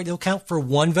California. It'll count for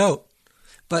one vote.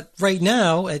 But right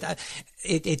now,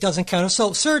 it doesn't count.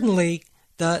 So certainly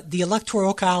the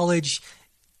Electoral College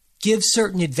gives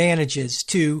certain advantages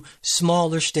to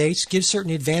smaller states, gives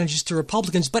certain advantages to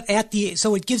Republicans, but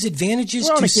so it gives advantages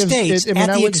to states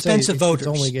at the expense of voters.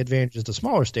 It's only advantages to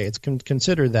smaller states.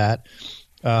 Consider that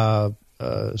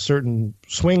certain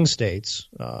swing states,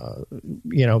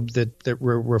 that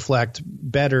reflect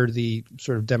better the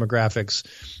sort of demographics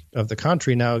of the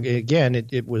country. Now, again,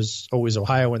 it was always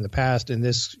Ohio in the past. In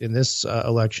this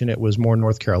election, it was more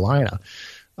North Carolina.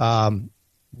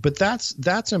 But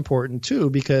that's important too,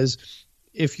 because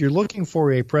if you're looking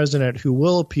for a president who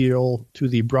will appeal to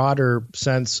the broader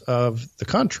sense of the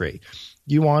country,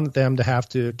 you want them to have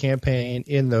to campaign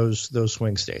in those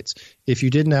swing states. If you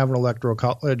didn't have an electoral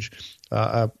college,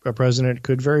 a president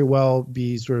could very well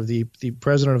be sort of the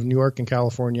president of New York and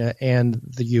California and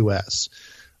the U.S.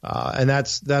 And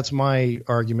that's my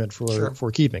argument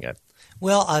for keeping it.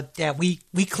 Well,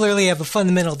 we clearly have a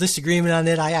fundamental disagreement on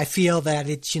it. I feel that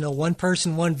it's, one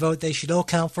person, one vote. They should all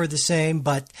count for the same.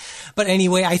 But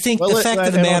anyway, I think the fact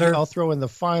of the matter. I'll throw in the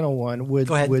final one.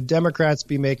 Would Democrats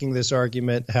be making this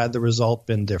argument had the result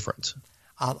been different?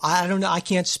 I don't know. I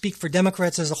can't speak for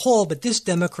Democrats as a whole, but this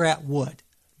Democrat would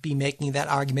be making that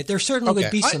argument. There certainly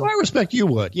would be some. I respect you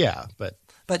would, yeah, but.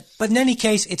 But in any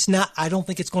case, it's not. I don't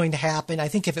think it's going to happen. I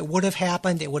think if it would have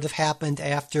happened, it would have happened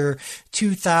after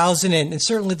 2000, and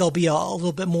certainly there'll be a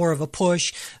little bit more of a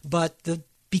push. But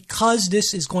because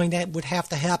this is would have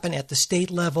to happen at the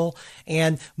state level,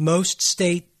 and most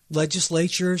state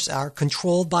legislatures are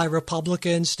controlled by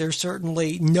Republicans, there's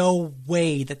certainly no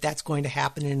way that that's going to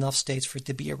happen in enough states for it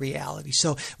to be a reality.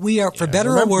 So we are, for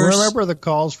better or worse. Remember the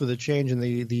calls for the change in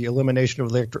the elimination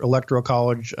of the electoral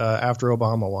college after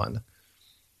Obama won.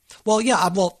 Well, yeah,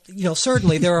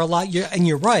 certainly there are a lot, and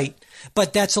you're right,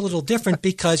 but that's a little different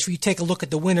because you take a look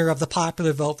at the winner of the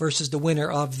popular vote versus the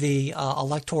winner of the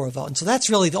electoral vote. And so that's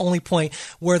really the only point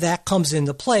where that comes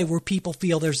into play, where people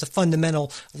feel there's a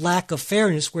fundamental lack of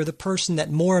fairness, where the person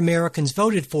that more Americans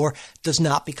voted for does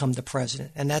not become the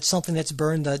president. And that's something that's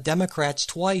burned the Democrats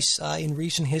twice in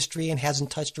recent history and hasn't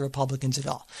touched the Republicans at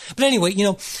all. But anyway,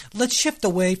 let's shift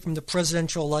away from the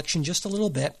presidential election just a little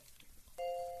bit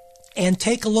and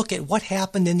take a look at what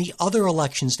happened in the other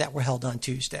elections that were held on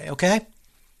Tuesday, okay?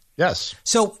 Yes.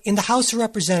 So in the House of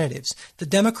Representatives, the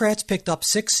Democrats picked up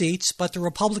 6 seats, but the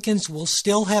Republicans will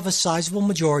still have a sizable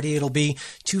majority. It'll be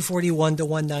 241 to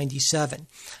 197.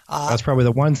 That's probably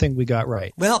the one thing we got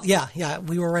right. Well, yeah,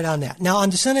 we were right on that. Now, on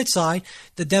the Senate side,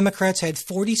 the Democrats had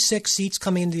 46 seats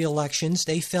coming into the elections.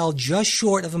 They fell just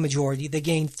short of a majority. They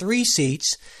gained 3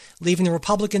 seats, leaving the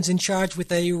Republicans in charge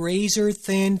with a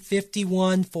razor-thin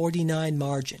 51-49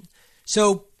 margin.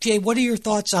 So, Jay, what are your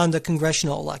thoughts on the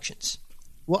congressional elections?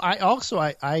 Well,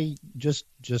 I just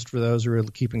for those who are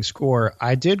keeping score,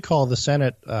 I did call the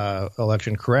Senate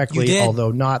election correctly,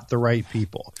 although not the right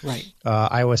people. Right.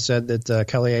 Iowa said that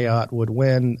Kelly Ayotte would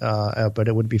win, but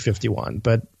it would be 51.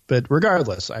 But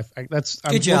regardless, I'm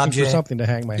looking for something to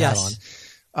hang my hat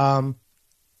on.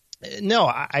 No,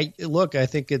 I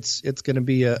think it's going to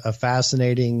be a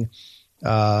fascinating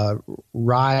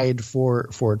ride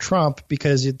for Trump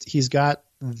because he's got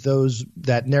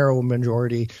that narrow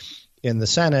majority in the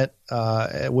Senate,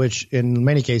 which in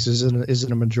many cases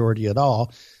isn't a majority at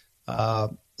all.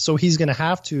 So he's going to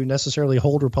have to necessarily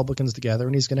hold Republicans together,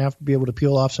 and he's going to have to be able to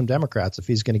peel off some Democrats if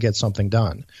he's going to get something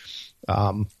done,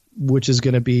 which is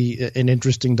going to be an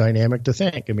interesting dynamic to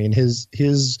think. I mean, his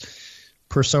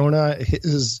persona,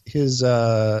 his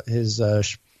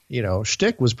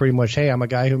shtick was pretty much, hey, I'm a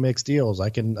guy who makes deals. I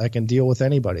can deal with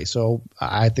anybody. So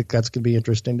I think that's going to be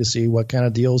interesting to see what kind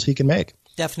of deals he can make.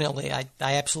 Definitely, I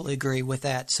absolutely agree with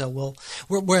that. So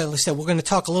we're going to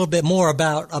talk a little bit more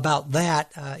about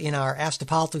that in our Ask the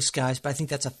Politics guys. But I think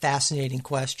that's a fascinating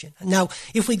question. Now,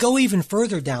 if we go even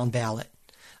further down ballot,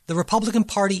 the Republican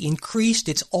Party increased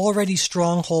its already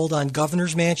strong hold on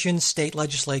governors' mansions, state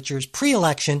legislatures.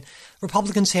 Pre-election,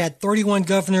 Republicans had 31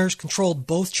 governors, controlled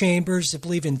both chambers, I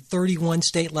believe in 31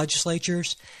 state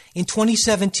legislatures. In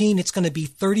 2017, it's going to be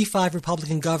 35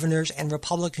 Republican governors and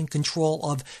Republican control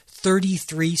of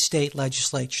 33 state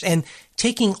legislatures. And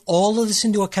taking all of this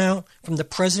into account, from the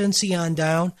presidency on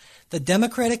down, the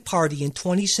Democratic Party in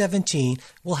 2017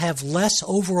 will have less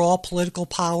overall political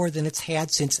power than it's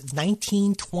had since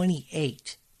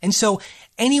 1928. And so,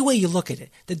 any way you look at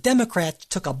it, the Democrats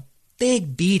took a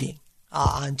big beating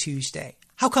on Tuesday.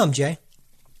 How come, Jay?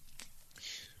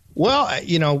 Well,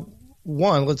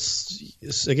 one, let's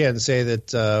again say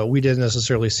that we didn't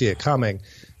necessarily see it coming.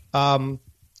 On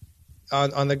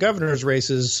the governor's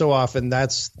races, so often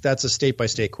that's a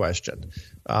state-by-state question.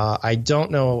 I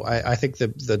don't know. I think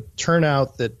the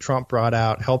turnout that Trump brought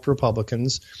out helped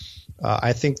Republicans.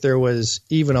 I think there was,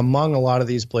 even among a lot of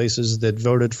these places that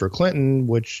voted for Clinton,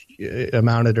 which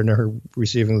amounted to her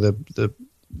receiving the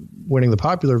winning the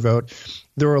popular vote,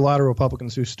 there were a lot of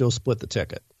Republicans who still split the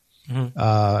ticket.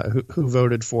 who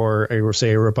voted for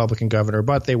a Republican governor,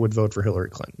 but they would vote for Hillary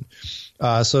Clinton.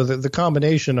 So the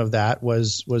combination of that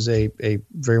was a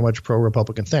very much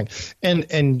pro-Republican thing.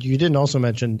 And you didn't also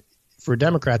mention for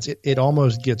Democrats, it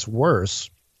almost gets worse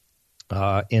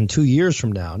in 2 years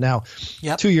from now. Now,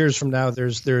 2 years from now,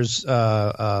 there's typically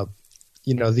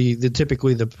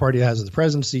the party that has the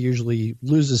presidency usually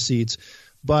loses seats,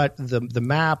 but the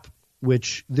map,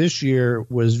 which this year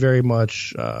was very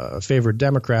much favored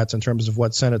Democrats in terms of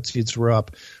what Senate seats were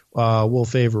up, will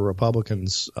favor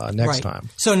Republicans next time.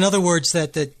 So in other words,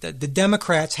 that the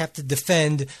Democrats have to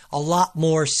defend a lot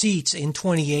more seats in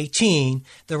 2018.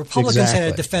 The Republicans had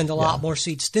to defend a lot more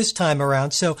seats this time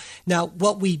around. So now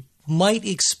what we might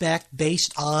expect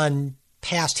based on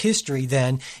past history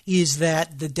then is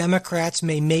that the Democrats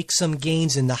may make some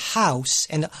gains in the House,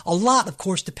 and a lot, of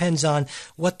course, depends on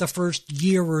what the first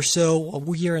year or so,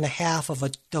 a year and a half of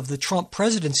the Trump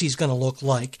presidency is going to look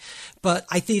like. But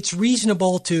I think it's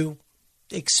reasonable to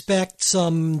expect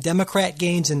some Democrat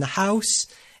gains in the House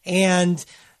and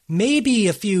maybe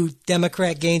a few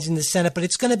Democrat gains in the Senate, but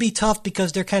it's going to be tough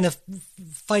because they're kind of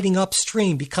fighting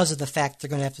upstream because of the fact they're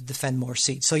going to have to defend more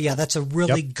seats. So, yeah, that's a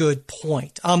really good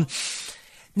point.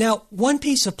 Now, one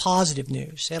piece of positive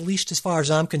news, at least as far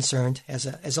as I'm concerned as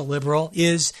a liberal,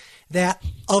 is that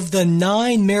of the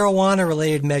 9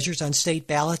 marijuana-related measures on state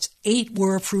ballots, 8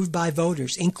 were approved by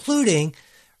voters, including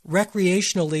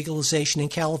recreational legalization in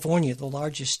California, the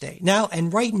largest state. Now,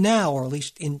 and right now, or at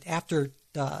least in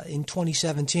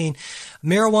 2017,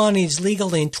 marijuana is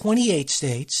legal in 28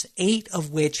 states, 8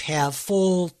 of which have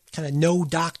full kind of no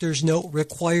doctor's note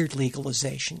required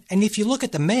legalization. And if you look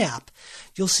at the map,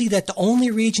 you'll see that the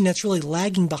only region that's really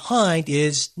lagging behind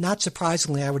is, not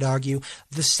surprisingly, I would argue,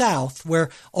 the South, where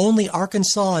only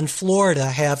Arkansas and Florida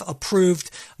have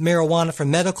approved marijuana for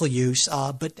medical use,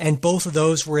 and both of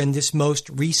those were in this most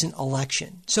recent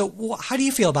election. So how do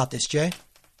you feel about this, Jay?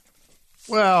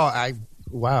 Well, I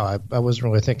wasn't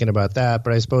really thinking about that,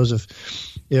 but I suppose if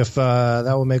that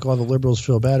will make all the liberals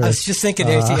feel better. I was just thinking,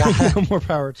 more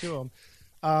power to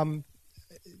them. I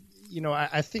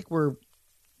think we're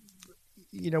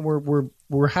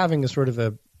having a sort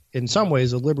of in some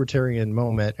ways, a libertarian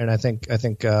moment, and I think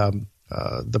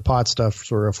the pot stuff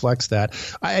sort of reflects that.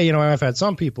 I've had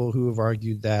some people who have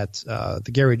argued that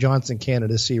the Gary Johnson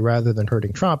candidacy, rather than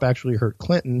hurting Trump, actually hurt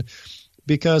Clinton,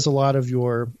 because a lot of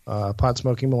your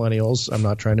pot-smoking millennials, I'm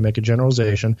not trying to make a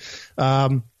generalization,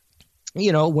 went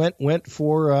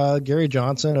for Gary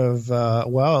Johnson of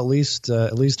at least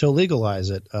he'll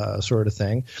legalize it, sort of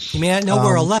thing. You may not know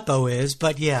where Aleppo is,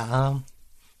 but yeah.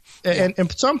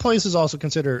 And some places also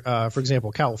consider, for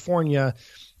example, California,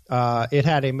 it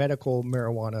had a medical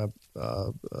marijuana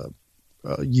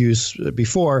use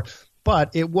before,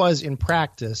 but it was in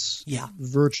practice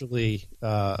virtually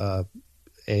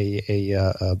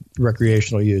a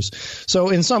recreational use. So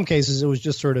in some cases, it was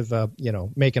just sort of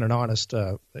making an honest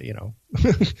sort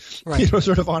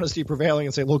of honesty prevailing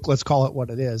and say, look, let's call it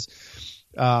what it is.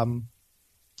 I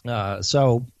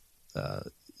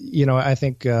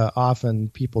think often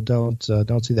people don't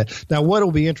see that. Now, what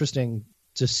will be interesting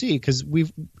to see, because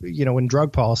we've in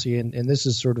drug policy, and this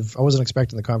is sort of, I wasn't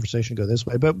expecting the conversation to go this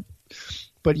way, but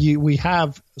we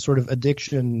have sort of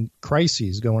addiction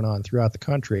crises going on throughout the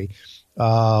country.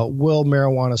 Will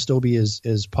marijuana still be as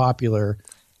popular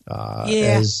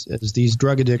as these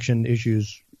drug addiction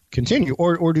issues continue,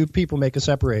 or do people make a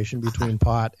separation between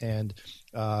pot and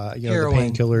the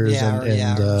painkillers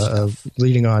and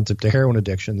leading on to heroin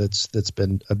addiction? That's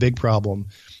been a big problem,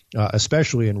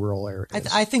 especially in rural areas.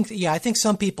 I think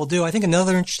some people do. I think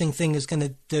another interesting thing is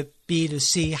going to be to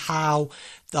see how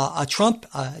the Trump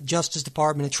Justice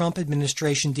Department, a Trump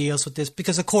administration deals with this,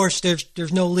 because of course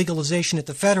there's no legalization at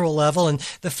the federal level, and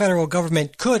the federal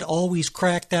government could always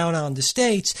crack down on the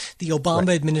states. The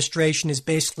Obama administration has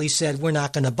basically said, we're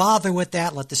not going to bother with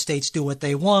that. Let the states do what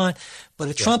they want. But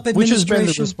a Trump administration, which has been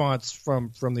the response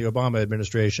from the Obama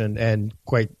administration, and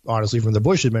quite honestly from the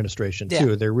Bush administration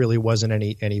too. There really wasn't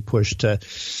any push to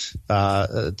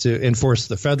enforce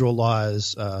the federal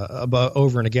laws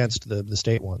over and against the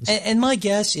state ones. And my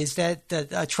guess is that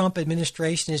the Trump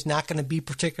administration is not going to be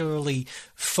particularly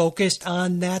focused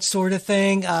on that sort of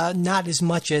thing, not as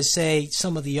much as, say,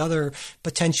 some of the other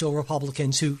potential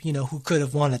Republicans who could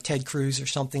have won a Ted Cruz or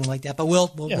something like that. But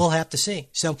we'll have to see.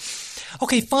 So,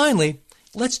 okay, finally,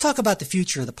 let's talk about the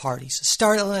future of the parties.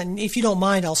 If you don't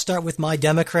mind, I'll start with my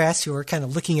Democrats, who are kind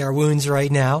of licking our wounds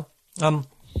right now. Given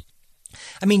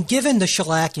the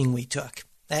shellacking we took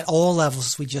at all levels,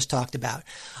 as we just talked about,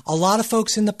 a lot of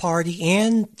folks in the party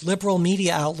and liberal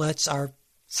media outlets are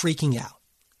freaking out.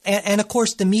 And of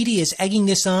course, the media is egging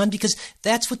this on because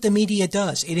that's what the media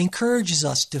does. It encourages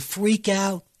us to freak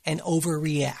out and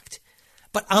overreact.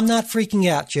 But I'm not freaking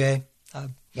out, Jay.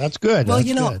 That's good. Well,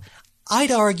 That's good.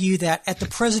 I'd argue that at the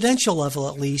presidential level,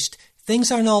 at least,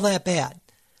 things aren't all that bad.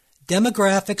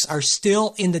 Demographics are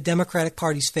still in the Democratic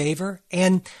Party's favor.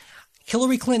 And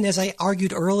Hillary Clinton, as I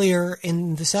argued earlier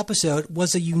in this episode,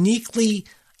 was a uniquely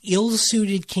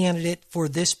ill-suited candidate for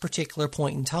this particular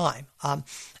point in time.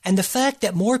 And the fact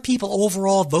that more people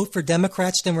overall vote for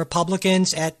Democrats than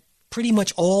Republicans at pretty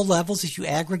much all levels, if you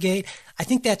aggregate, I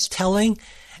think that's telling.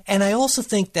 And I also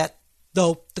think that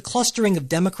though the clustering of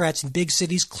Democrats in big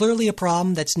cities, clearly a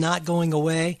problem that's not going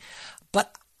away,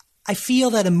 but I feel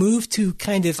that a move to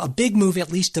kind of a big move,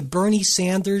 at least to Bernie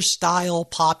Sanders style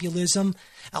populism,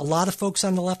 a lot of folks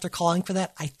on the left are calling for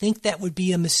that. I think that would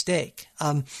be a mistake.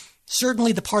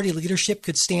 Certainly the party leadership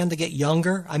could stand to get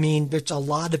younger. I mean, there's a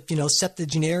lot of,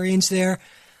 septuagenarians there.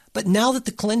 But now that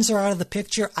the Clintons are out of the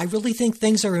picture, I really think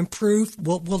things are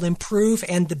will improve.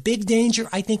 And the big danger,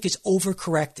 I think, is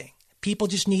overcorrecting. People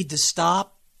just need to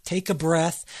stop, take a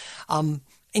breath. And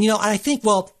I think,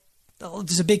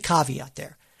 there's a big caveat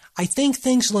there. I think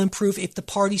things will improve if the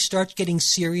party starts getting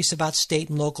serious about state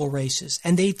and local races.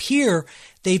 And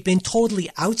they've been totally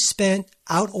outspent,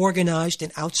 outorganized,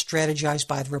 and outstrategized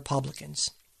by the Republicans.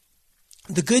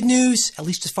 The good news, at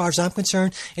least as far as I'm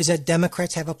concerned, is that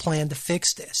Democrats have a plan to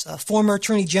fix this. Former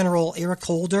Attorney General Eric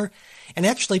Holder and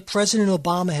actually President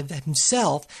Obama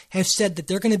himself have said that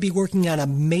they're going to be working on a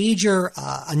major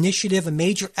initiative, a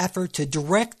major effort to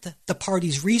direct the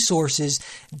party's resources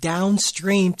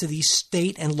downstream to these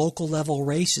state and local level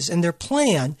races. And their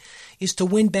plan is to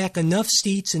win back enough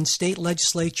seats in state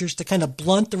legislatures to kind of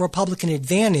blunt the Republican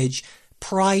advantage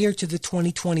prior to the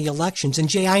 2020 elections. And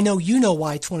Jay, I know you know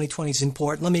why 2020 is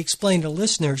important. Let me explain to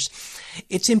listeners.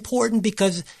 It's important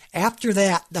because after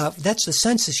that, that's the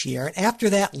census year, and after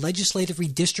that, legislative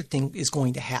redistricting is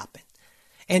going to happen.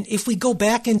 And if we go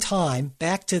back in time,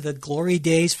 back to the glory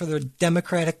days for the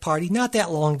Democratic Party, not that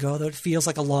long ago, though it feels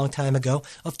like a long time ago,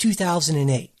 of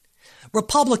 2008,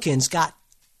 Republicans got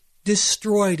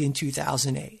destroyed in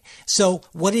 2008. So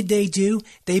what did they do?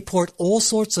 They poured all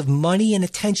sorts of money and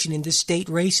attention into state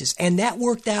races, and that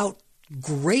worked out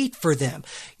great for them.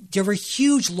 There were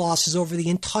huge losses over the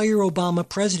entire Obama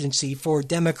presidency for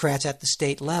Democrats at the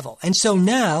state level. And so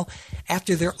now,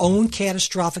 after their own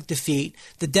catastrophic defeat,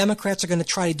 the Democrats are going to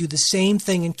try to do the same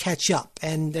thing and catch up.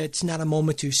 And it's not a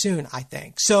moment too soon, I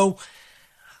think. So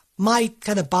my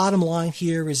kind of bottom line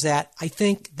here is that I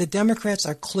think the Democrats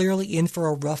are clearly in for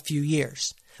a rough few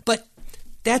years. But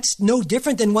that's no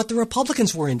different than what the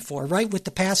Republicans were in for, right? With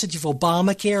the passage of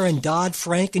Obamacare and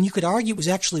Dodd-Frank. And you could argue it was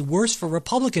actually worse for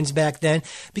Republicans back then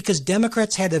because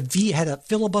Democrats had a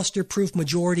filibuster-proof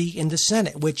majority in the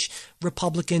Senate, which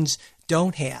Republicans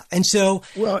don't have. And so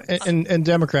and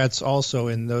Democrats also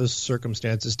in those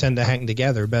circumstances tend to hang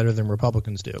together better than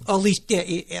Republicans do. At least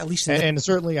and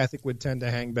certainly I think would tend to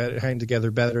hang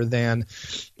together better than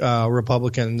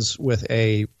Republicans with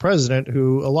a president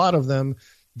who a lot of them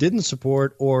didn't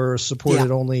support or supported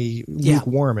only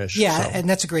lukewarmish. Yeah, so. And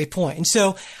that's a great point. And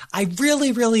so I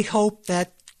really, really hope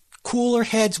that cooler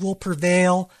heads will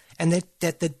prevail and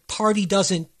that the party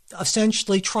doesn't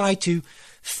essentially try to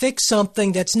fix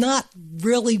something that's not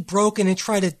really broken and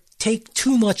try to take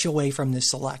too much away from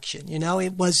this election.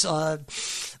 It was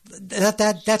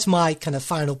that's my kind of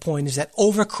final point, is that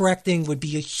overcorrecting would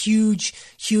be a huge,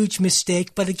 huge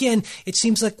mistake. But again, it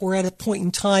seems like we're at a point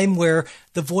in time where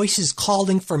the voices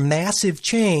calling for massive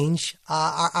change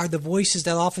are the voices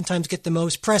that oftentimes get the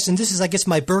most press. And this is, I guess,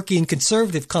 my Burkean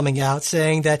conservative coming out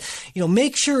saying that,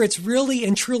 make sure it's really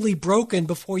and truly broken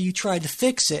before you try to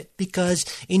fix it, because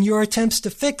in your attempts to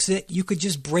fix it, you could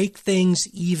just break things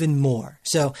even more.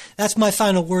 So that's my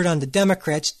final word on the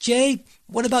Democrats. Jay,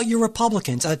 what about your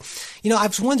Republicans? I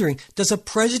was wondering, does a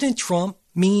President Trump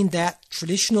mean that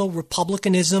traditional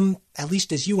republicanism, at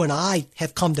least as you and I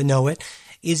have come to know it,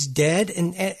 is dead?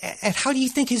 And how do you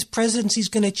think his presidency is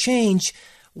going to change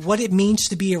what it means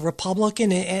to be a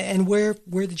Republican and where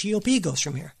the GOP goes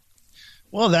from here?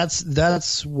 Well,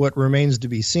 that's what remains to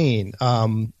be seen.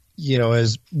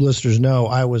 As listeners know,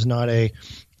 I was not a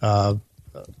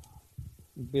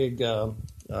big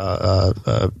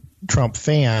Trump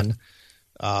fan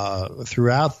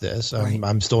throughout this.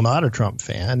 I'm still not a Trump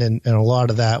fan, and a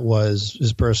lot of that was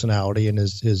his personality and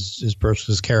his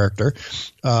character,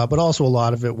 but also a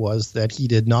lot of it was that he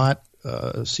did not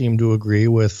seem to agree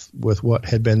with what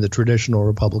had been the traditional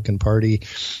Republican Party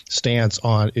stance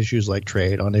on issues like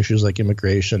trade, on issues like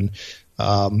immigration,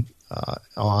 on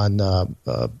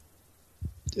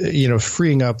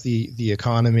freeing up the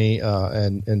economy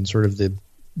and sort of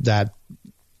that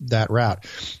route.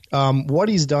 What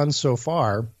he's done so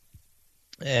far,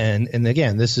 and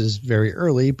again, this is very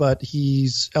early, but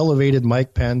he's elevated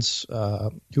Mike Pence,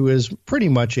 who is pretty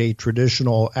much a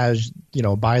traditional,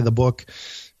 by the book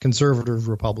conservative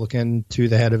Republican, to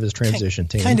the head of his transition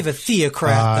team. Kind of a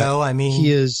theocrat, though. I mean,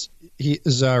 he is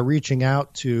reaching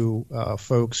out to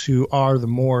folks who are the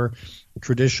more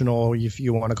traditional, if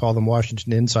you want to call them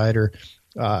Washington insider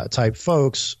type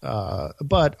folks,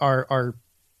 but are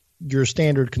your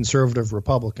standard conservative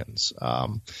Republicans.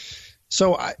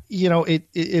 So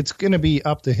it's going to be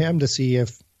up to him to see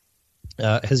if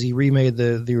has he remade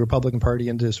the Republican Party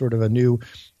into sort of a new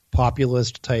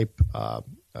populist type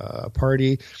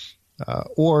party,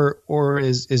 or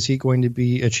is he going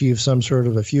to achieve some sort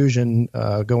of a fusion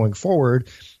going forward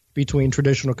between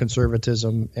traditional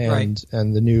conservatism and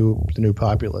the new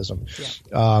populism?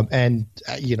 Yeah. I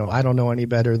don't know any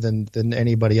better than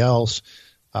anybody else.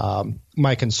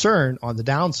 My concern on the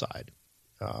downside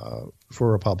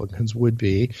for Republicans would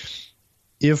be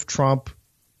if Trump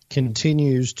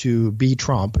continues to be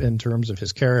Trump in terms of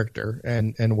his character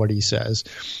and what he says,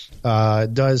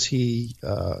 does he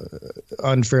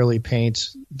unfairly paint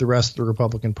the rest of the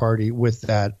Republican Party with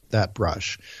that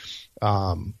brush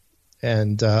of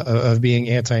being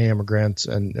anti-immigrant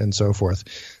and so forth,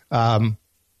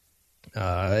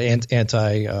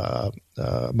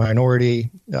 anti-minority?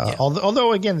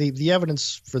 Although again, the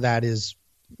evidence for that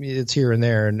it's here and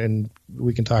there, and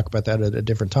we can talk about that at a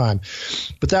different time.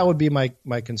 But that would be my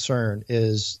concern,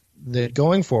 is that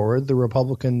going forward, the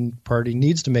Republican Party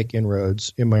needs to make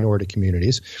inroads in minority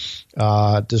communities.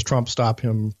 Does Trump stop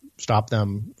them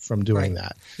from doing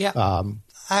that? Yeah.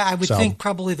 I would think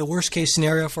probably the worst case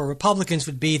scenario for Republicans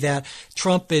would be that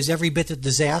Trump is every bit the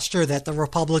disaster that the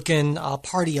Republican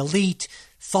Party elite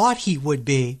thought he would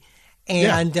be,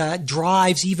 and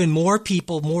drives even more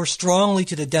people more strongly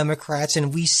to the Democrats.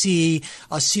 And we see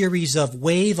a series of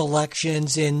wave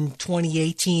elections in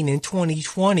 2018 and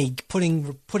 2020,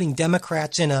 putting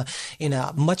Democrats in a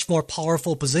much more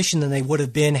powerful position than they would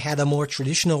have been had a more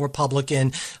traditional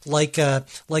Republican like a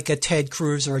Ted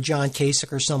Cruz or a John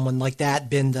Kasich or someone like that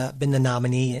been the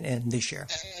nominee in this year.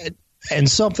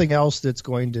 And something else that's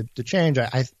going to change.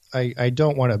 I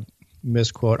don't want to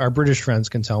misquote. Our British friends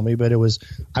can tell me, but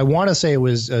I want to say it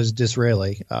was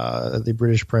Disraeli, the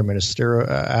British Prime Minister,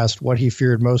 asked what he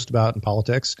feared most about in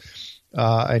politics.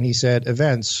 And he said,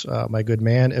 events, my good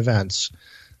man, events.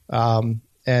 And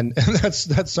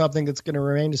that's something that's going to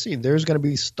remain to see. There's going to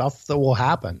be stuff that will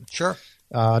happen. Sure.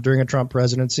 During a Trump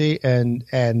presidency, and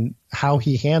how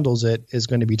he handles it is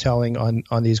going to be telling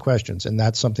on these questions, and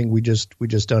that's something we just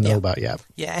don't know about yet.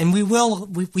 Yeah, and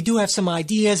we do have some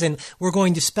ideas, and we're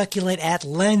going to speculate at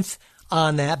length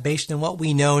on that based on what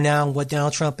we know now and what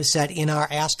Donald Trump has said in our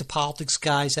Ask the Politics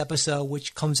Guys episode,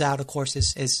 which comes out, of course,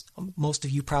 as most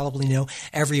of you probably know,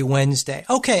 every Wednesday.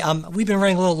 Okay, we've been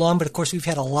running a little long, but of course we've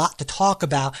had a lot to talk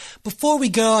about. Before we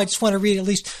go, I just want to read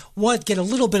get a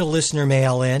little bit of listener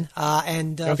mail in,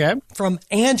 from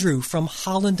Andrew from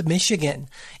Holland, Michigan.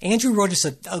 Andrew wrote us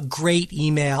a great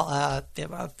email, a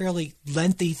fairly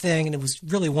lengthy thing, and it was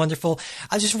really wonderful.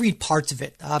 I'll just read parts of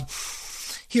it.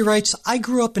 He writes, I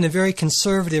grew up in a very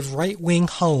conservative right-wing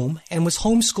home and was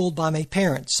homeschooled by my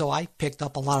parents, so I picked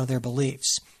up a lot of their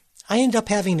beliefs. I ended up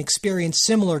having an experience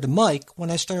similar to Mike when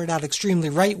I started out extremely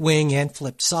right-wing and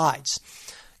flipped sides.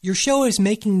 Your show is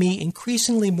making me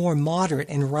increasingly more moderate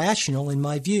and rational in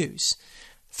my views.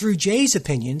 Through Jay's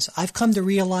opinions, I've come to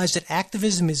realize that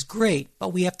activism is great,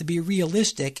 but we have to be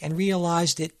realistic and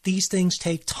realize that these things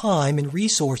take time and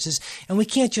resources, and we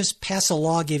can't just pass a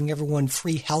law giving everyone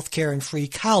free health care and free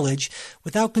college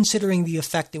without considering the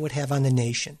effect it would have on the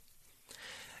nation.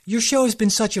 Your show has been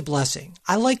such a blessing.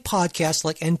 I like podcasts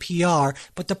like NPR,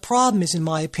 but the problem is, in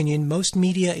my opinion, most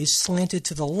media is slanted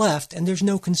to the left, and there's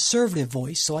no conservative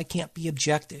voice, so I can't be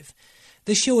objective.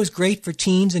 This show is great for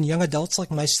teens and young adults like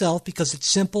myself because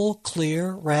it's simple,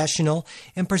 clear, rational,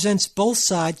 and presents both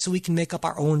sides so we can make up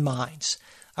our own minds.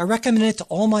 I recommend it to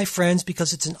all my friends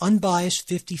because it's an unbiased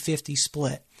 50-50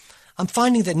 split. I'm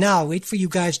finding that now I wait for you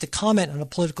guys to comment on a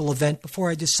political event before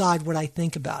I decide what I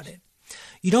think about it.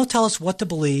 You don't tell us what to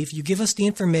believe, you give us the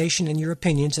information and your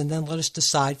opinions and then let us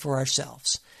decide for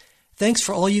ourselves. Thanks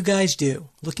for all you guys do.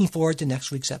 Looking forward to next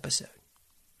week's episode.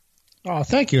 Oh,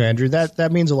 thank you, Andrew.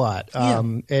 That means a lot. Yeah.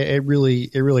 It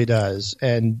really does.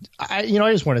 And I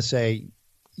just want to say,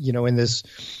 in this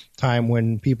time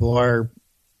when people are,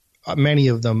 many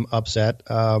of them upset,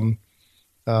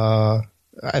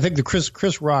 I think the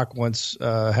Chris Rock once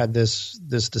had this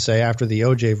to say after the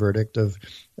OJ verdict of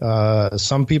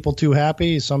some people too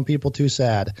happy, some people too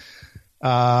sad,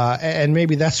 and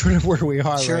maybe that's sort of where we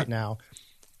are right now.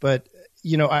 But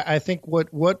I think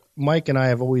what Mike and I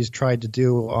have always tried to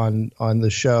do on the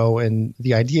show, and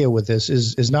the idea with this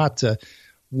is not to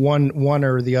one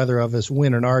or the other of us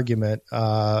win an argument,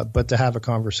 but to have a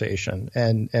conversation.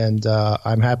 And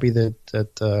I'm happy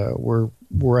that we're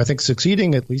I think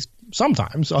succeeding at least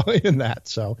sometimes in that.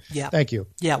 So Thank you.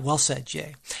 Yeah, well said,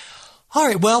 Jay. All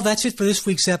right, well, that's it for this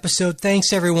week's episode.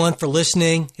 Thanks, everyone, for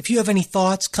listening. If you have any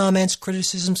thoughts, comments,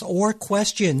 criticisms, or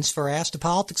questions for Ask the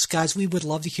Politics Guys, we would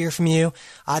love to hear from you.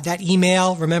 That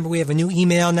email, remember, we have a new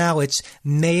email now. It's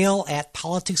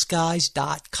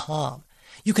mail@politicsguys.com.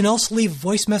 You can also leave a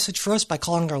voice message for us by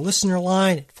calling our listener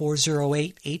line at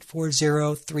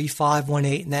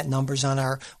 408-840-3518, and that number's on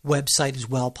our website as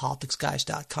well,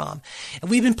 politicsguys.com.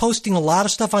 And we've been posting a lot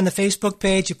of stuff on the Facebook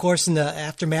page. Of course, in the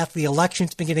aftermath of the election,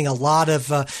 it's been getting a lot of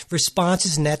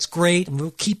responses, and that's great, and we'll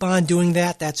keep on doing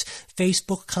that. That's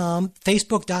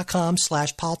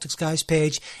facebook.com/politicsguys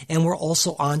page, and we're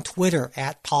also on Twitter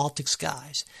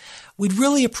 @politicsguys. We'd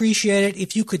really appreciate it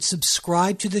if you could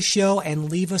subscribe to the show and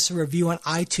leave us a review on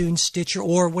iTunes, Stitcher,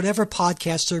 or whatever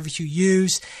podcast service you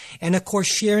use. And, of course,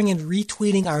 sharing and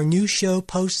retweeting our new show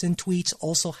posts and tweets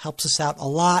also helps us out a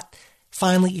lot.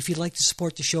 Finally, if you'd like to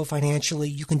support the show financially,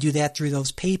 you can do that through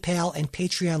those PayPal and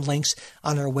Patreon links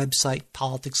on our website,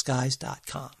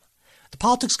 politicsguys.com. The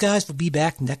Politics Guys will be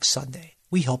back next Sunday.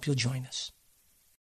 We hope you'll join us.